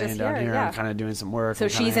 I'm You're staying just down here, here. yeah. I'm kind of doing some work. So I'm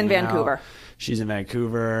kinda she's in hanging out. Vancouver. She's in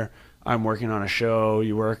Vancouver. I'm working on a show.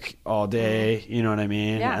 You work all day. You know what I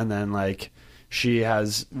mean? Mm-hmm. Yeah. And then like she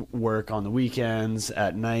has work on the weekends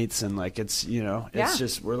at nights, and like it's it's Yeah.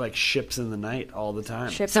 just we're like ships in the night all the time.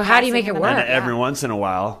 Ships So how do you passing make it in the work? night, And every yeah. once in a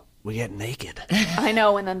while we get naked. I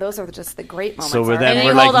know, and then those are just the great moments. So we're aren't And then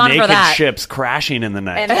you we're hold on like for naked that. ships crashing in the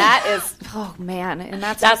night. and that is, oh man, and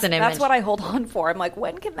That's that's an image. what I hold on for. I'm like,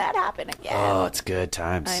 when can that happen again? Oh, it's good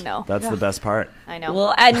times. I know. That's the best part. I know.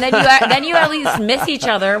 Well, and then you at least miss each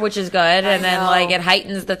other, which is good, and then know. like it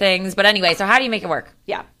heightens the things. But anyway, so how do you make it work?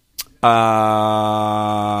 Yeah.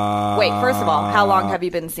 Uh, Wait, first of all, how long have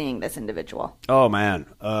you been seeing this individual? Oh man,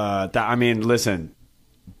 I mean, listen,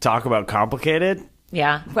 talk about complicated.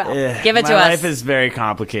 Yeah, Well, give it my to us. life is very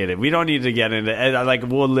complicated. We don't need to get into it. Like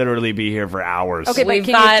we'll literally be here for hours. Okay, but We've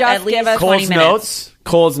can got you just at least give us 20 Cole's minutes. notes.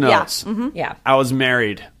 Cole's notes. Yeah, I was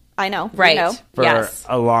married I know. we right. know. for Yes.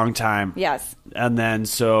 a long time. Yes. And then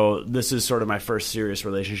so this is sort of my first serious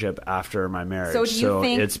relationship after my marriage. So do you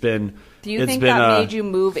think- it's been. Do you it's think been that a- made you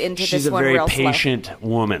move into She's this a one very real slow? patient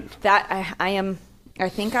woman. That I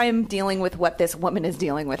think I am dealing with what this woman is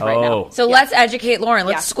dealing with right Oh. now. So let's educate Lauren.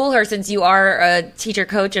 Let's Yeah. school her since you are a teacher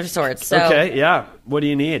coach of sorts. So Okay, yeah. What do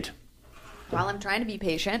you need? Well, I'm trying to be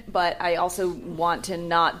patient, but I also want to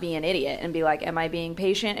not be an idiot and be like, am I being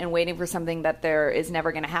patient and waiting for something that there is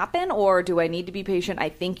never going to happen? Or do I need to be patient? I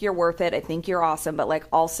think you're worth it. I think you're awesome. But like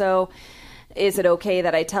also, Is it okay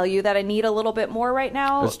that I tell you that I need a little bit more right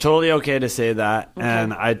now? It's totally okay to say that,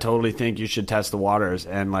 and I totally think you should test the waters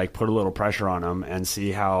and like put a little pressure on him and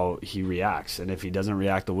see how he reacts. And if he doesn't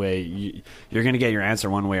react the way you're going to get your answer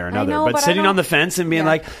one way or another. know, but but I sitting don't- on the fence and being Yeah.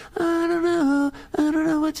 like, I don't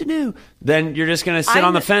know what to do, then you're just going to sit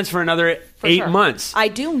on the fence for another 8 sure. months. I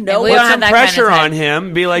do And know. we Put don't have some that kind of pressure time. on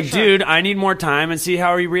him. Be like, dude, I need more time and see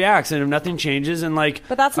how he reacts. And if nothing changes in like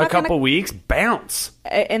But that's a not gonna- couple weeks, bounce.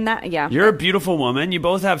 And that, yeah. You're a beautiful woman. You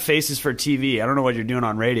both have faces for TV. I don't know what you're doing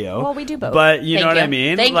on radio. Well, we do both. But you Thank know what you. I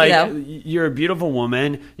mean? Thank you, like though. you're a beautiful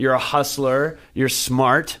woman. You're a hustler. You're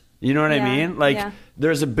smart. You know what I Yeah, mean? Like yeah.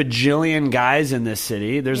 there's a bajillion guys in this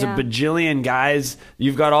city. There's Yeah. a bajillion guys.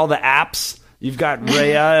 You've got all the apps. You've got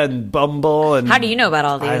Raya and Bumble and How do you know about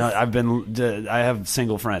all these? I have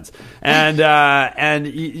single friends and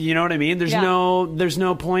you know what I mean. There's Yeah.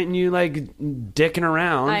 no point in you like dicking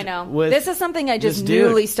around. I know. With This is something I just this dude.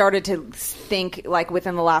 newly started to think like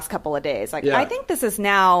within the last couple of days. Like Yeah. I think this is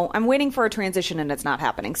now. I'm waiting for a transition and it's not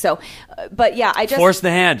happening. So, but yeah, I just Force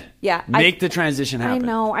the hand. Yeah, make the transition I happen.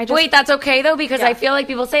 know. I just Wait, that's okay though, because Yeah. I feel like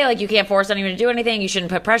people say like you can't force anyone to do anything. You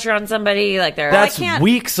shouldn't put pressure on somebody. Like they're That's can't-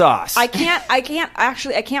 weak sauce. I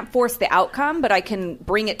can't force the outcome, but I can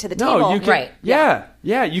bring it to the no, table. you can. Right.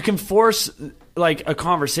 Yeah. You can force like a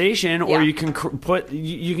conversation, or Yeah. you can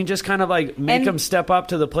you can just kind of like make And- him step up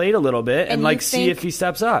to the plate a little bit and and like you see think if he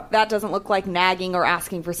steps up. That doesn't look like nagging or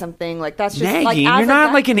asking for something. Like that's just Nagging. like as You're a not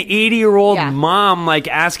guy- like an 80-year-old Yeah. mom like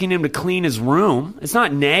asking him to clean his room. It's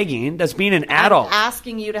not nagging. That's being an adult. I'm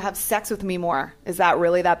asking you to have sex with me more. Is that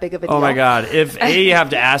really that big of a deal? Oh my God! If A, you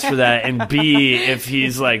have to ask for that, and B, if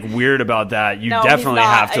he's like weird about that, you No, definitely he's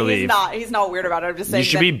not. have to leave. He's not weird about it. I'm just saying. You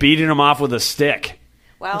should that- be beating him off with a stick.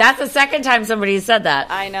 Well, That's the second time somebody said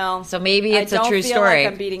that. I know. So maybe it's I a don't true feel story.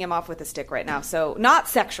 Like I'm beating him off with a stick right now. So not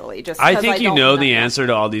sexually, just. I 'cause think you don't know the yet. answer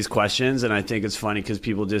to all these questions, and I think it's funny because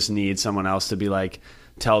people just need someone else to be like,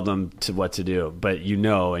 tell them to what to do. But you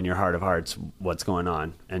know in your heart of hearts what's going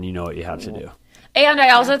on, and you know what you have to do. And I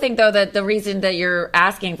also think, though, that the reason that you're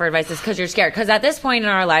asking for advice is because you're scared. Because at this point in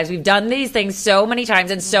our lives, we've done these things so many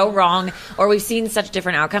times and so wrong, or we've seen such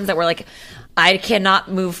different outcomes that we're like, I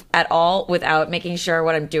cannot move at all without making sure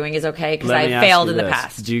what I'm doing is okay because Let I me ask failed you in the this.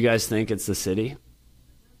 past. Do you guys think it's the city?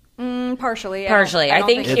 Partially. Partially. I don't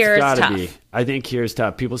think It's Here is gotta tough. be. I think here's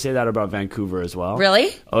tough. People say that about Vancouver as well. Really?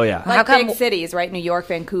 Oh yeah. Like How come- big cities, right? New York,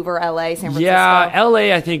 Vancouver, LA, San Francisco. Yeah,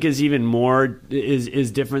 LA I think is even more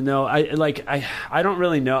is different though. I don't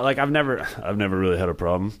really know. Like I've never really had a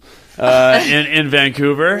problem in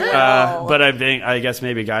Vancouver. But I guess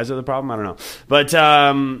maybe guys are the problem. I don't know. But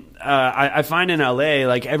I find in LA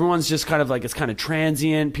like everyone's just kind of like it's kind of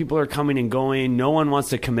transient. People are coming and going. No one wants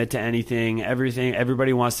to commit to anything.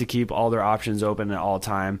 Everybody wants to keep all their options open at all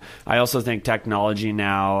time. I also think technology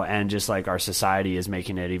now and just like our society is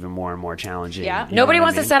making it even more and more challenging. Yeah. You know Nobody what I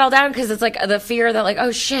wants to mean? settle down because it's like the fear that like,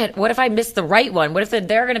 oh shit, what if I missed the right one? What if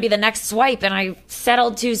they're going to be the next swipe and I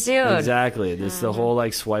settled too soon? Exactly. This the whole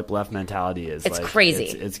like swipe left mentality is It's like, crazy.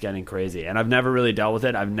 It's getting crazy. And I've never really dealt with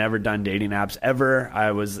it. I've never done dating apps ever. I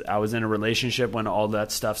was in a relationship when all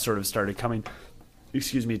that stuff sort of started coming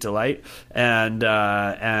to light. And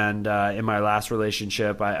in my last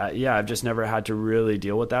relationship, I've just never had to really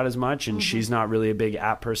deal with that as much. And she's not really a big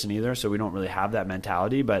app person either, so we don't really have that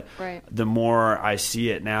mentality. But Right. the more I see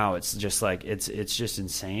it now, it's just like it's just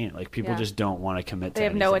insane. Like people Yeah. just don't want to commit. They to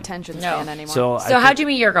have no anything. attention No. span anymore. So So how'd you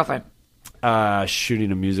meet your girlfriend?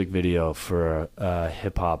 shooting a music video for a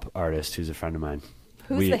hip hop artist who's a friend of mine.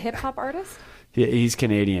 Who's the hip hop artist? He's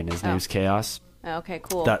Canadian. His name's Chaos. Oh, okay,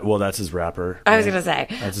 cool. That's his rapper. I was name. gonna say.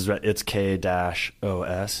 That's his. It's K-OS.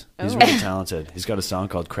 He's Oh. really talented. He's got a song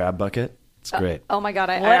called Crab Bucket. It's great. Oh my god,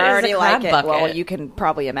 I What is already a like crab it. bucket? Well, you can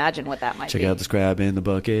probably imagine what that might Check be. out this crab in the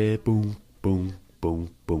bucket. Boom, boom, boom,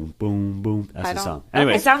 boom, boom, boom. That's I the don't- song. It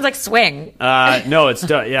Anyway, sounds like swing. no, it's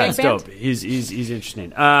dope. Yeah, Big it's band? dope. He's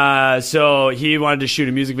interesting. So he wanted to shoot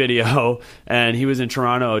a music video, and he was in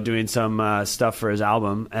Toronto doing some stuff for his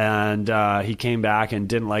album, and he came back and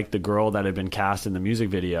didn't like the girl that had been cast in the music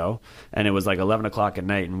video, and it was like 11 o'clock at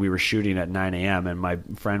night, and we were shooting at 9 a.m., and my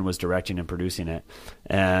friend was directing and producing it,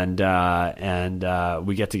 and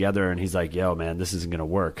we get together, and he's like, yo, man, this isn't going to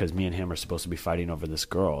work, because me and him are supposed to be fighting over this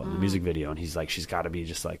girl in the music video, and he's like, she's got to be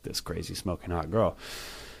just like this crazy smoking hot girl.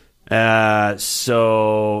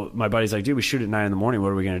 So my buddy's like, dude, we shoot at 9 a.m. What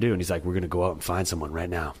are we going to do? And he's like, we're going to go out and find someone right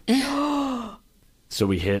now. So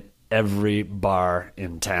we hit every bar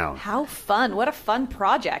in town. How fun. What a fun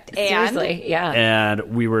project. And Seriously, yeah.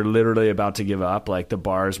 And we were literally about to give up. Like, the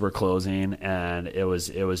bars were closing, and it was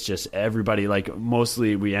just everybody, like,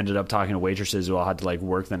 mostly we ended up talking to waitresses who all had to, like,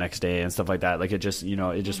 work the next day and stuff like that. Like, it just,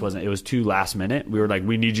 it just wasn't, it was too last minute. We were like,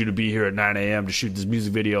 we need you to be here at 9 a.m. to shoot this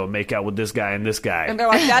music video and make out with this guy and this guy. And they're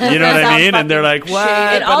like, that you know what I sounds mean? And they're like, fucking what?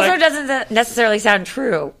 shady. It But, also like, doesn't necessarily sound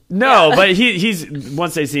true. no, but he's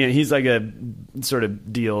once they see him, he's like a sort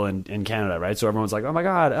of deal in Canada, right? So everyone's like, oh my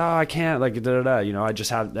God, I can't, like, I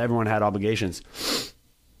just have, everyone had obligations.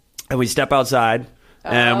 And we step outside,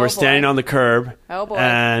 and we're standing on the curb. Oh, boy.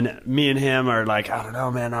 And me and him are like, I don't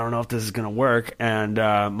know, man, I don't know if this is going to work. And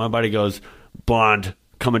my buddy goes, blonde,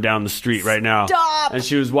 coming down the street right now. Stop! And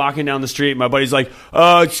she was walking down the street. My buddy's like,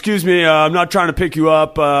 excuse me, I'm not trying to pick you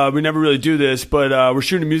up. We never really do this, but we're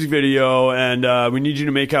shooting a music video, and we need you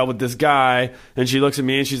to make out with this guy. And she looks at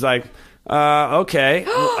me, and she's like, okay.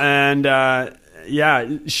 And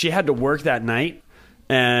yeah, she had to work that night.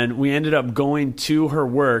 And we ended up going to her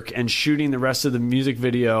work and shooting the rest of the music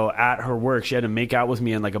video at her work. She had to make out with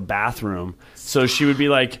me in, like, a bathroom. So she would be,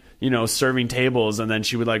 like, serving tables, and then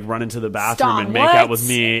she would, like, run into the bathroom Stop. and make What? out with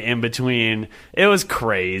me in between. It was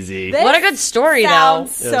crazy. This What a good story, though.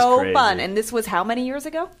 sounds It was so crazy. fun. And this was how many years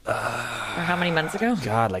ago? Or how many months ago?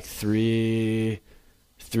 God, like 3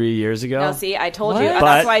 years ago. No, see, I told you. But-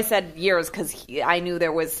 That's why I said years, because I knew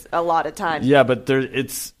there was a lot of time. Yeah, but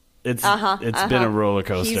it's been a roller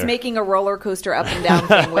coaster. He's making a roller coaster up and down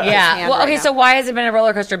thing with his Yeah. hand Well, right okay, now. so why has it been a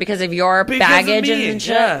roller coaster? Because of your Because baggage of me. and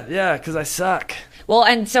shit? Yeah, because I suck. Well,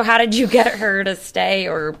 and so how did you get her to stay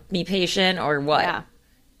or be patient or what? Yeah.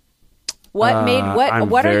 What made what? I'm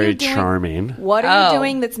what are very you doing? charming. What are Oh. you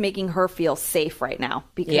doing that's making her feel safe right now?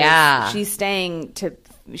 Because Yeah. she's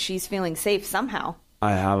feeling safe somehow.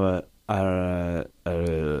 I have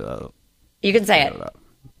You can say it.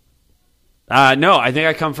 no, I think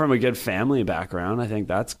I come from a good family background. I think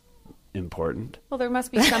that's important. Well, there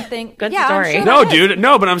must be something. Good yeah, I'm story. sure No, there is. dude,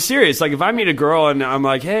 no, but I'm serious. Like, if I meet a girl and I'm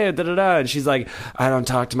like, hey, da-da-da, and she's like, I don't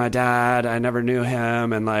talk to my dad, I never knew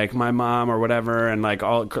him, and, like, my mom or whatever, and, like,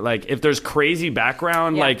 all, like, if there's crazy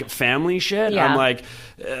background, Yeah. like, family shit, Yeah. I'm like,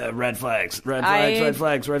 red flags, red flags, I red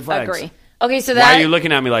flags, red flags. Agree. Okay, so Why that. are you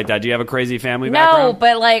looking at me like that? Do you have a crazy family No, background?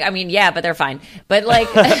 but like, I mean, yeah, but they're fine. But like,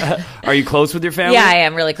 Are you close with your family? yeah, I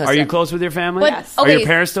am really close. Are to you them. close with your family? But- Yes. Are okay. your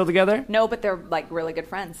parents still together? No, but they're like really good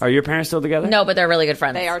friends. Are your parents still together? No, but they're really good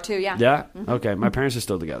friends. They are too. Yeah. Yeah? Okay, my parents are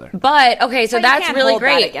still together. But okay, so But you that's can't really hold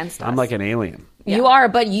that great. against us. I'm like an alien. You are,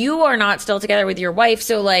 but you are not still together with your wife.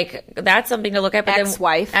 So like, that's something to look at. But then-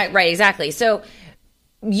 Ex-wife. right? Exactly. So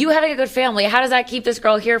you having a good family, how does that keep this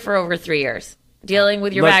girl here for over 3 years, dealing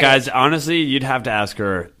with your Look, baggage? guys, honestly, you'd have to ask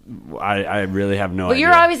her. I really have no But idea.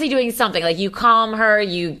 you're obviously doing something. Like you calm her,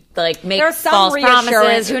 you like make There's some false reassurance.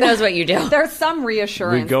 promises. Who knows what you do? There's some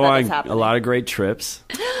reassurance. we go that is on happening. a lot of great trips.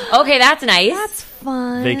 Okay, that's nice. That's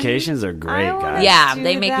fun. Vacations are great, I wanna guys. yeah, do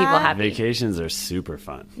they make people that. happy. Vacations are super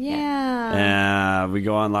fun. Yeah. We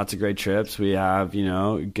go on lots of great trips. We have,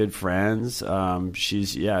 good friends.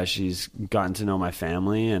 She's gotten to know my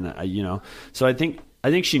family, and so I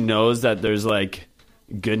think she knows that there's like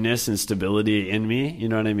goodness and stability in me. You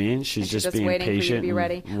know what I mean? She's She's just being waiting patient. for you to be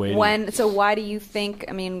ready. and waiting. So why do you think?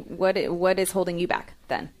 I mean, what is holding you back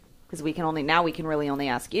then? Because we can really only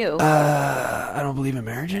ask you. I don't believe in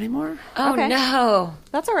marriage anymore. Oh Okay. no.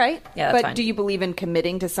 That's all right. Yeah, that's but fine. do you believe in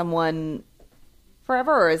committing to someone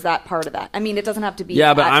forever, or is that part of that? I mean, it doesn't have to be.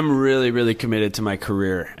 Yeah, but that- I'm really, really committed to my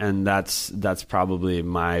career, and that's probably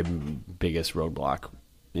my biggest roadblock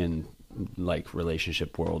in like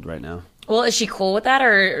relationship world right now. Well, is she cool with that,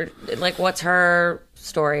 or like, what's her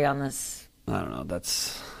story on this? I don't know.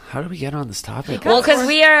 How did we get on this topic? Well, because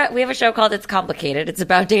we have a show called "It's Complicated." It's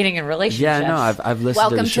about dating and relationships. Yeah, no, I've listened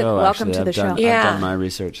to the show. welcome actually. to the I've done, show. Yeah. I've done my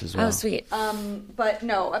research as well. Oh, sweet. But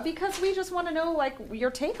no, because we just want to know like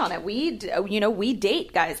your take on it. We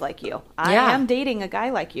date guys like you. I Yeah. am dating a guy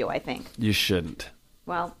like you. I think. You shouldn't.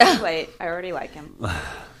 Well, too late. I already like him.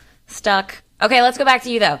 Stuck. Okay, let's go back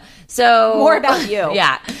to you though. So More about you.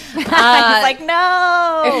 Yeah. He's like,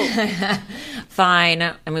 no. Fine.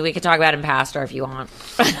 I mean, we could talk about Impastor if you want.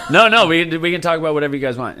 No, we can talk about whatever you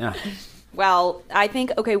guys want. Yeah. Well, I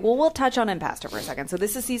think we'll touch on Impastor for a second. So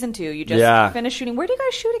this is season 2. You just Yeah. finished shooting. Where do you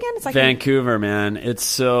guys shoot again? It's like Vancouver, man. It's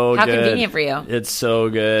so How good. convenient for you. It's so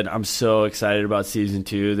good. I'm so excited about season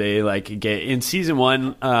 2. They in season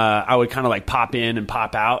 1, I would kind of like pop in and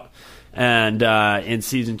pop out. And in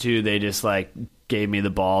season 2, they just like gave me the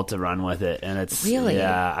ball to run with it, and it's Really?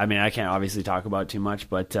 yeah. I mean, I can't obviously talk about it too much,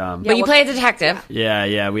 but But you play a detective.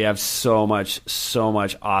 yeah, we have so much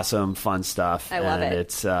awesome, fun stuff. I love and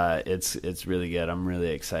it. It's really good. I'm really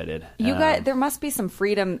excited. You got there must be some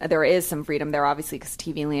freedom. There is some freedom there, obviously, because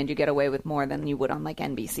TV Land you get away with more than you would on like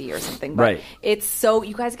NBC or something. But Right. it's so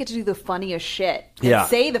you guys get to do the funniest shit. And Yeah.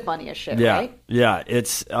 say the funniest shit, Yeah, right? yeah.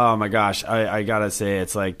 It's oh my gosh, I gotta say,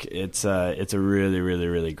 it's like it's a really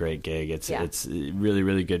really great gig. It's really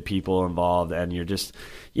really good people involved, and you're just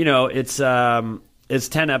it's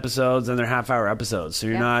 10 episodes and they're half-hour episodes, so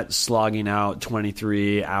you're not slogging out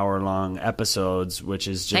 23-hour-long episodes, which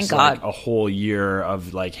is just Thank like God. a whole year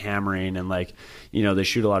of like hammering, and like they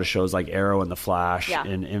shoot a lot of shows like Arrow and The Flash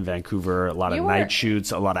in Vancouver, a lot of night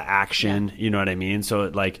shoots, a lot of action, you know what I mean? So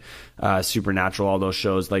like Supernatural, all those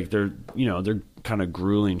shows, like they're kind of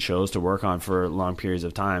grueling shows to work on for long periods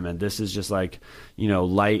of time, and this is just like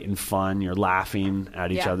light and fun. You're laughing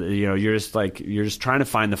at each other, you're just trying to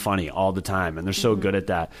find the funny all the time, and they're so good at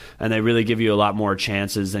that, and they really give you a lot more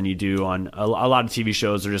chances than you do on a lot of TV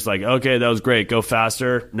shows. They're just like, okay, that was great, go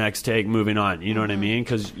faster, next take, moving on, you know what I mean?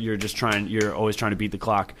 Because you're always trying to beat the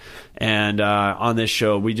clock. And on this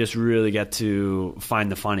show we just really get to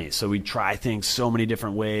find the funny, so we try things so many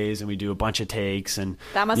different ways, and we do a bunch of takes, and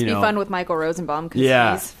That must be fun with Michael Rosenbaum because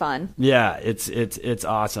he's fun. Yeah, it's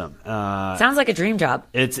awesome. Sounds like a dream job.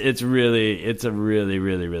 It's a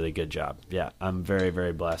really good job. Yeah, I'm very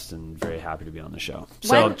very blessed and very happy to be on the show.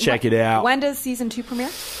 So check it out. When does season 2 premiere?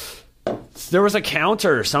 There was a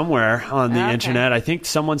counter somewhere on the internet. I think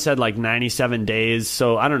someone said like 97 days.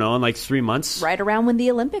 So I don't know, in like 3 months. Right around when the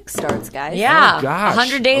Olympics starts, guys. Yeah, Oh, gosh.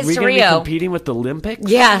 100 days Are we to gonna be Rio. competing with the Olympics?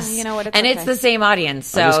 Yes, You know what, it's and okay. it's the same audience.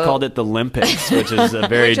 So I just called it the Olympics, which is a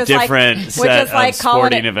very Which is different set of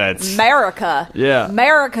sporting events. America. Yeah.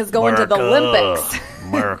 America's going to the Olympics.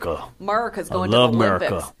 America. America's I going love to the America.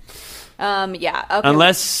 Olympics. Yeah. Okay.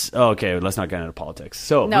 Unless, let's not get into politics.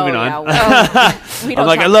 So, no, moving yeah, on. we I'm don't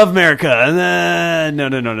like, talk- I love America. And then,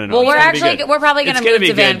 no. Well, we're probably going to move be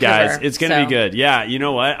to good, Vancouver. guys. It's going to so. be good. Yeah, you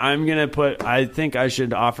know what? I think I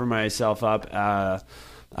should offer myself up.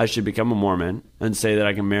 I should become a Mormon and say that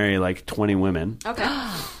I can marry like 20 women. Okay.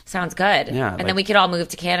 Sounds good. Yeah, and like- then we could all move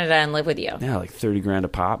to Canada and live with you. Yeah, like 30 grand a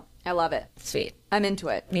pop. I love it. Sweet. I'm into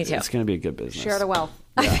it. Me too. It's going to be a good business. Share the wealth.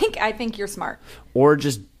 I think you're smart. Or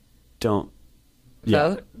just don't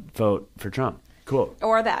Vote for Trump. Cool.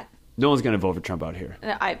 Or that. No one's going to vote for Trump out here.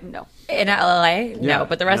 No. In LA? Yeah. No,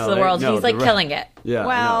 but the rest of the No, world, no, he's like the re- killing it. Yeah,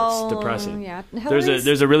 Well, it's depressing. yeah.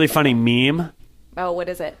 There's a really funny meme. Oh, what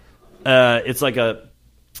is it? It's like a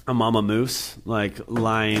mama moose like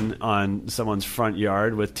lying on someone's front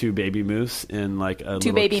yard with two baby moose in like a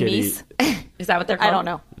Two little baby kitty. meese? Is that what they're called? I don't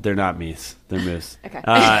know. They're not meese. They're moose. Okay.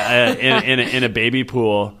 In a baby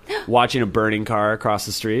pool, watching a burning car across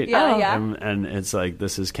the street. Yeah, yeah. And it's like,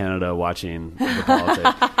 this is Canada watching the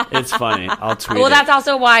politics. It's funny. I'll tweet Well, it. that's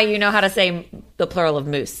also why you know how to say the plural of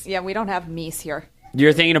moose. Yeah, we don't have meese here.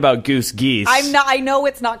 You're thinking about goose geese. I'm not. I know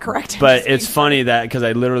it's not correct. But it's funny that because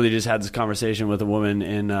I literally just had this conversation with a woman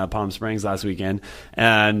in Palm Springs last weekend,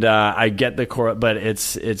 and I get the core, but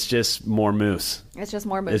it's just more moose. It's just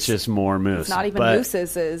more moose. It's just more moose. It's not even But-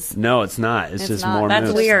 mooses. Is No, it's not. It's just not. more That's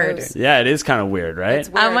moose. weird. Moose. Yeah, it is kind of weird, right? It's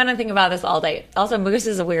weird. I'm going to think about this all day. Also, moose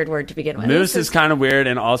is a weird word to begin with. Moose is kind of weird,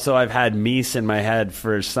 and also I've had meese in my head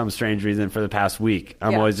for some strange reason for the past week.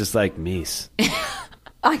 I'm Yeah. always just like meese.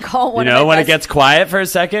 I call one. You of know, my when it best- gets quiet for a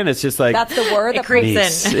second, it's just like That's the word. It that creeps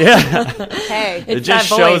meese. in. Yeah, Hey, it It's just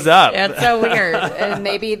that shows voice. up. It's so weird. and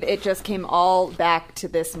maybe it just came all back to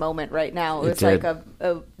this moment right now. It was did. like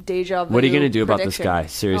a deja vu. What are you gonna do about this prediction. guy?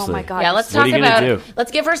 Seriously. Oh my god. Yeah, let's What are talk you gonna about. do?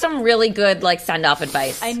 Let's give her some really good like send off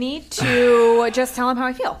advice. I need to just tell him how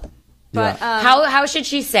I feel. But how should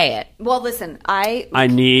she say it? well, listen, I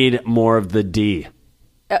need more of the D.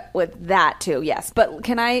 with that too, yes. But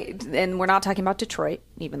can I? And we're not talking about Detroit,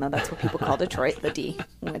 even though that's what people call Detroit, the D.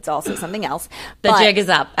 It's also something else. The jig is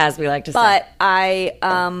up, as we like to say. But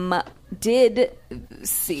I did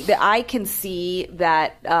see that I can see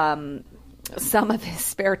that some of his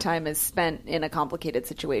spare time is spent in a complicated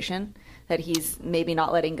situation that he's maybe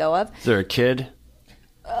not letting go of. Is there a kid?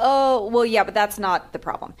 Oh, well, yeah, but that's not the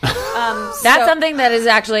problem. That's something that is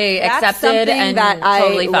actually accepted and that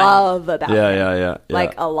totally I fun. love about him. Yeah.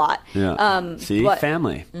 Like a lot. Yeah. See, but-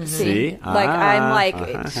 family. Mm-hmm. See, Like I'm like,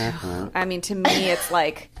 Uh-huh. I mean, to me, it's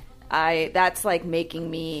like that's like making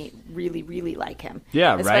me really, really like him.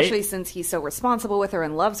 Yeah, right? Especially since he's so responsible with her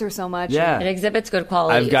and loves her so much. Yeah. It exhibits good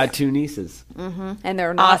qualities. I've got two nieces. and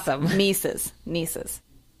they're not Awesome. nieces,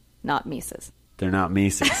 not Mises. They're not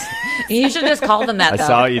Macy's. You should just call them that, I though.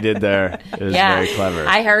 saw what you did there. It was Yeah. very clever.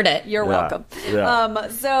 I heard it. You're welcome. Yeah.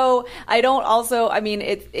 So I don't also, I mean,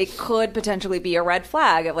 it could potentially be a red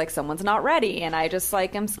flag of like someone's not ready. And I just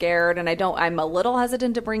like, I'm scared and I'm a little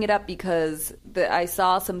hesitant to bring it up because I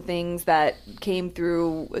saw some things that came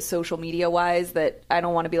through social media wise that I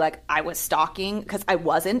don't want to be like, I was stalking, because I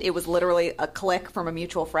wasn't. It was literally a click from a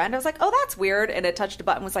mutual friend. I was like, oh, that's weird. And it touched a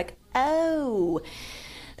button, was like, oh,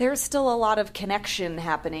 there's still a lot of connection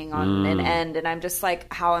happening on an end. And I'm just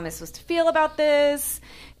like, how am I supposed to feel about this?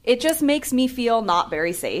 It just makes me feel not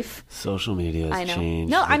very safe. Social media has changed.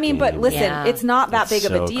 No, I mean, but listen, Yeah. it's not that It's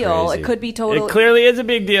big of a so deal. crazy. It could be totally. It clearly is a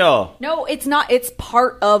big deal. No, it's not. It's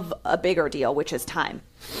part of a bigger deal, which is time.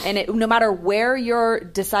 And no matter where you're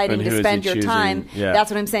deciding And to who is spend he your choosing? time, Yeah. that's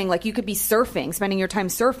what I'm saying. Like, you could be surfing, spending your time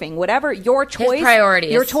surfing, whatever your choice.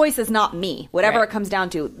 priorities. Your choice is not me. Whatever Right. it comes down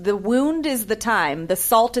to. The wound is the time. The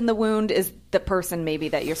salt in the wound is the person maybe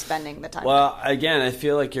that you're spending the time with. Well, again, I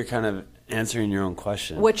feel like you're kind of answering your own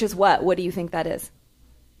question. Which is what? What do you think that is?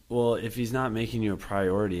 Well, if he's not making you a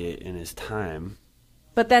priority in his time,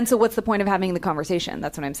 But then, so what's the point of having the conversation?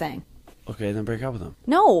 That's what I'm saying. okay, then break up with him.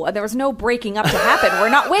 No, there was no breaking up to happen. We're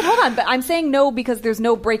not. Wait, hold on. But I'm saying no because there's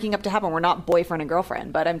no breaking up to happen. We're not boyfriend and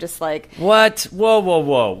girlfriend. But I'm just like, What? Whoa, whoa,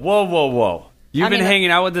 whoa, whoa, whoa, whoa! You've I been mean,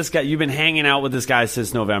 hanging out with this guy. You've been hanging out with this guy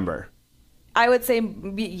since November, I would say,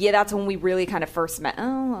 yeah, that's when we really kind of first met.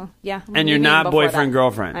 Oh, yeah. and you're Maybe not before boyfriend that.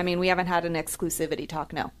 girlfriend. I mean, we haven't had an exclusivity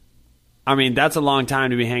talk. No. I mean, that's a long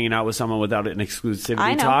time to be hanging out with someone without an exclusivity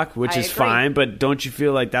I know. talk, which I is agree. fine. But don't you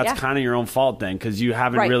feel like that's Yeah. kind of your own fault then? Because you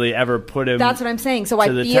haven't Right. really ever put him. That's what I'm saying. So I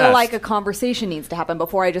to the feel test. like a conversation needs to happen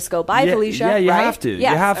before I just go, bye, Yeah, Felicia. yeah, you right? have to.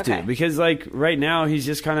 Yes, you have okay. to because like right now he's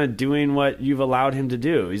just kind of doing what you've allowed him to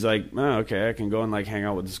do. He's like, oh, okay, I can go and like hang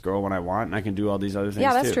out with this girl when I want, and I can do all these other things.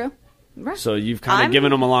 Yeah, that's too. true. Right. So you've kind of I'm-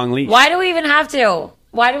 given him a long leash. Why do we even have to?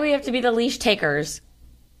 Why do we have to be the leash takers?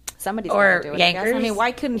 Somebody's Or got to do it. I guess. I yankers? mean,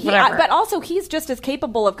 why couldn't he? Whatever. But also, he's just as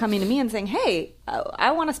capable of coming to me and saying, "Hey,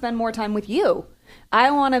 I want to spend more time with you.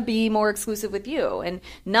 I want to be more exclusive with you." And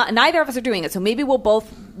neither of us are doing it. So maybe we'll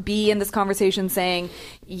both be in this conversation saying,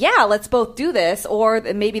 "Yeah, let's both do this," or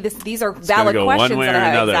maybe these are It's gonna valid go questions one way that or I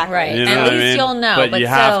have. another. Exactly. Right. You know At what I least mean? you'll know, But, but you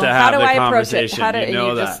have still- to How have do the I approach it? conversation. How do you know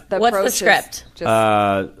you that. just the What's the approach is script?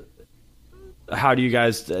 just- How do you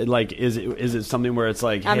guys like? Is it something where it's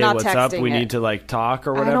like, I'm hey, not what's up? texting We it. need to like talk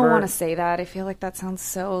or I whatever. don't want to say that. I feel like that sounds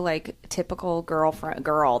so like typical girl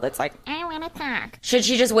that's like, I want to talk. Should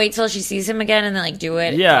she just wait till she sees him again and then like do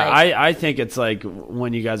it? Yeah, Like, I think it's like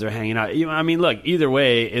when you guys are hanging out. I mean, look, either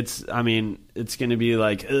way, it's going to be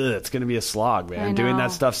like, it's going to be a slog, man. I Doing know.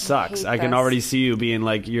 that stuff sucks. I I hate can this. already see you being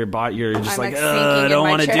like you're just I'm, like, like, sinking I in don't my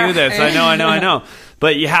want to chair." do this. I know.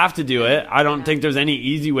 But you have to do it. I don't think there's any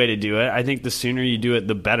easy way to do it. I think the sooner you do it,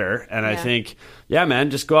 the better. And I think, yeah, man,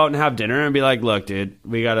 just go out and have dinner and be like, look, dude,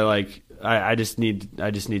 we got to like, I just need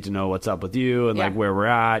to know what's up with you and like Yeah. where we're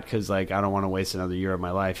at, because like I don't want to waste another year of my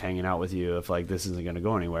life hanging out with you if like this isn't going to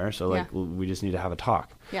go anywhere. So like Yeah. we just need to have a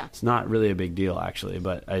talk. Yeah. It's not really a big deal actually,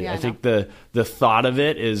 but I I think the thought of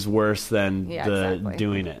it is worse than Yeah, the exactly.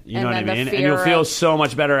 doing it. You And know what I then the mean? And fear you'll feel of- so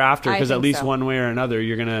much better after, I because at think least so. one way or another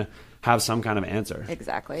you're gonna have some kind of answer.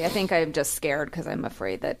 Exactly. I think I'm just scared because I'm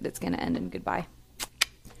afraid that it's going to end in goodbye.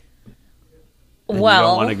 And you well,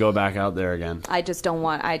 don't want to go back out there again. I just don't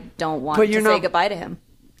want. I don't want But to you're say not- goodbye to him.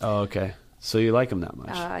 Oh, okay. So you like him that much?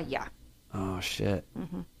 Yeah. Oh shit.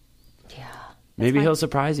 yeah. Maybe he'll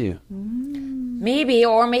surprise you. Maybe,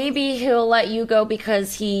 or maybe he'll let you go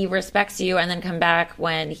because he respects you and then come back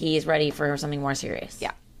when he's ready for something more serious.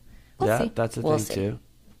 Yeah. We'll yeah, see. that's the We'll thing see. too.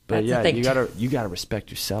 But That's the yeah, thing, you gotta respect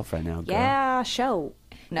yourself right now, girl. Yeah. Show.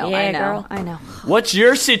 No, Yeah, I know. girl. I know. What's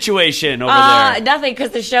your situation over there? Nothing,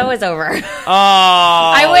 because the show is over. Oh,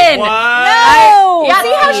 I win. What? No. Yeah.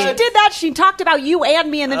 See how she did that? She talked about you and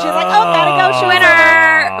me, and then she was like, "Oh, gotta go." She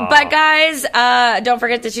Winner! But guys, don't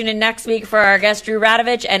forget to tune in next week for our guest Drew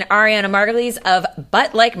Radovich and Ariana Margulies of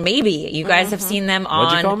But Like Maybe. You guys have seen them on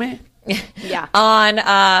What'd you call me? Yeah. on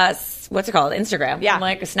what's it called? Instagram. Yeah.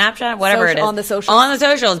 Like a Snapchat, whatever it is. On the socials. On the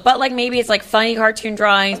socials. But like maybe it's like funny cartoon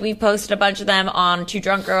drawings. We've posted a bunch of them on Two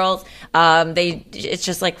Drunk Girls. It's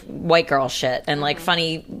just like white girl shit and like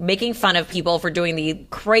funny, making fun of people for doing the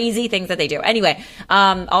crazy things that they do. Anyway,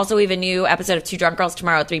 also we have a new episode of Two Drunk Girls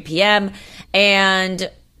tomorrow at 3 p.m. And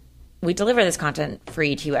we deliver this content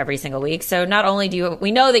free to you every single week. So not only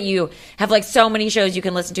we know that you have like so many shows you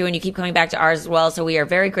can listen to and you keep coming back to ours as well. So we are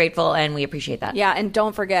very grateful and we appreciate that. Yeah, and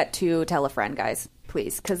don't forget to tell a friend, guys,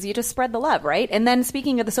 please, because you just spread the love, right? And then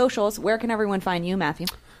speaking of the socials, where can everyone find you, Matthew?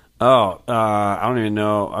 Oh, I don't even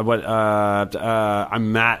know what.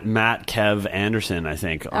 I'm Matt Kev Anderson, I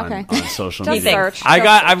think, on social Just media. search.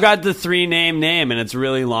 I've got the 3 name, and it's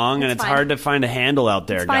really long, and it's fine. hard to find a handle out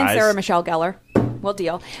there, It's fine, guys. Sarah Michelle Gellar. We'll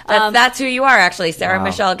deal. That's who you are, actually, Sarah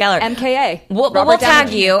Michelle Gellar. MKA. We'll Robert tag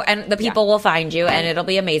Downey. you, and the people will find you, and it'll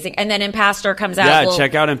be amazing. And then Impastor comes out. Yeah, we'll-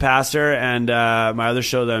 check out Impastor, and my other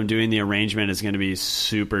show that I'm doing, The Arrangement, is going to be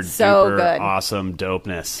super So duper good. awesome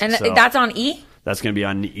dopeness. And So that's on E? that's going to be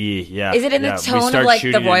on E. Yeah. Is it in the Yeah, we tone of start like the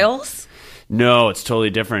shooting in- Royals? No, it's totally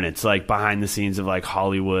different. It's like behind the scenes of like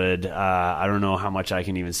Hollywood. I don't know how much I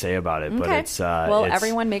can even say about it, but Okay. it's well, it's-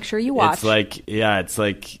 everyone make sure you watch. It's like it's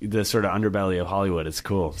like the sort of underbelly of Hollywood. It's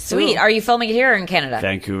cool. Sweet. Are you filming it here or in Canada?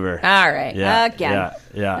 Vancouver. All right. Yeah, Again.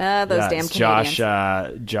 yeah. Those yeah. damn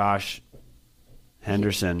It's Josh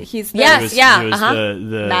Henderson. He's Yes, He was, yeah, he was uh-huh.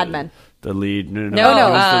 the Mad Men. The lead. No, No,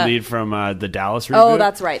 he was no, the lead from the Dallas reboot. Oh,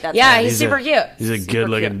 that's right. That's Yeah, right. he's super cute. He's a Super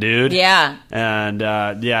good-looking cute. dude. Yeah. And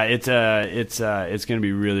it's going to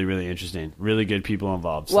be really, really interesting. Really good people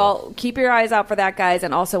involved. So. Well, keep your eyes out for that, guys,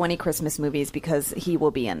 and also any Christmas movies because he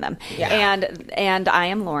will be in them. Yeah. And I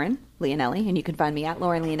am Lauren Leonelli, and you can find me at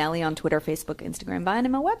Lauren Leonelli on Twitter, Facebook, Instagram, Vine,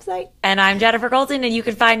 and my website. And I'm Jennifer Golden, and you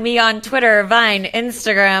can find me on Twitter, Vine,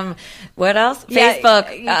 Instagram, what else? Yeah,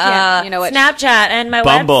 Facebook, you can't- you know what? Snapchat, and my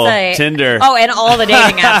Bumble, website. Tinder. Oh, and all the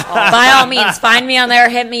dating apps. By all means, find me on there,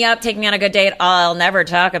 hit me up, take me on a good date. I'll never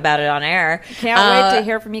talk about it on air. Can't wait to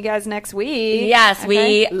hear from you guys next week. Yes,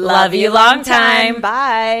 we love you long time.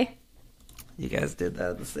 Bye. you guys did that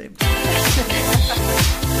at the same time.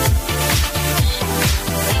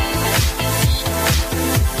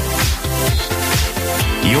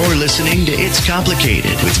 You're listening to It's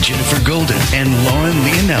Complicated with Jennifer Golden and Lauren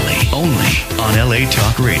Leonelli, only on LA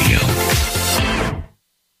Talk Radio.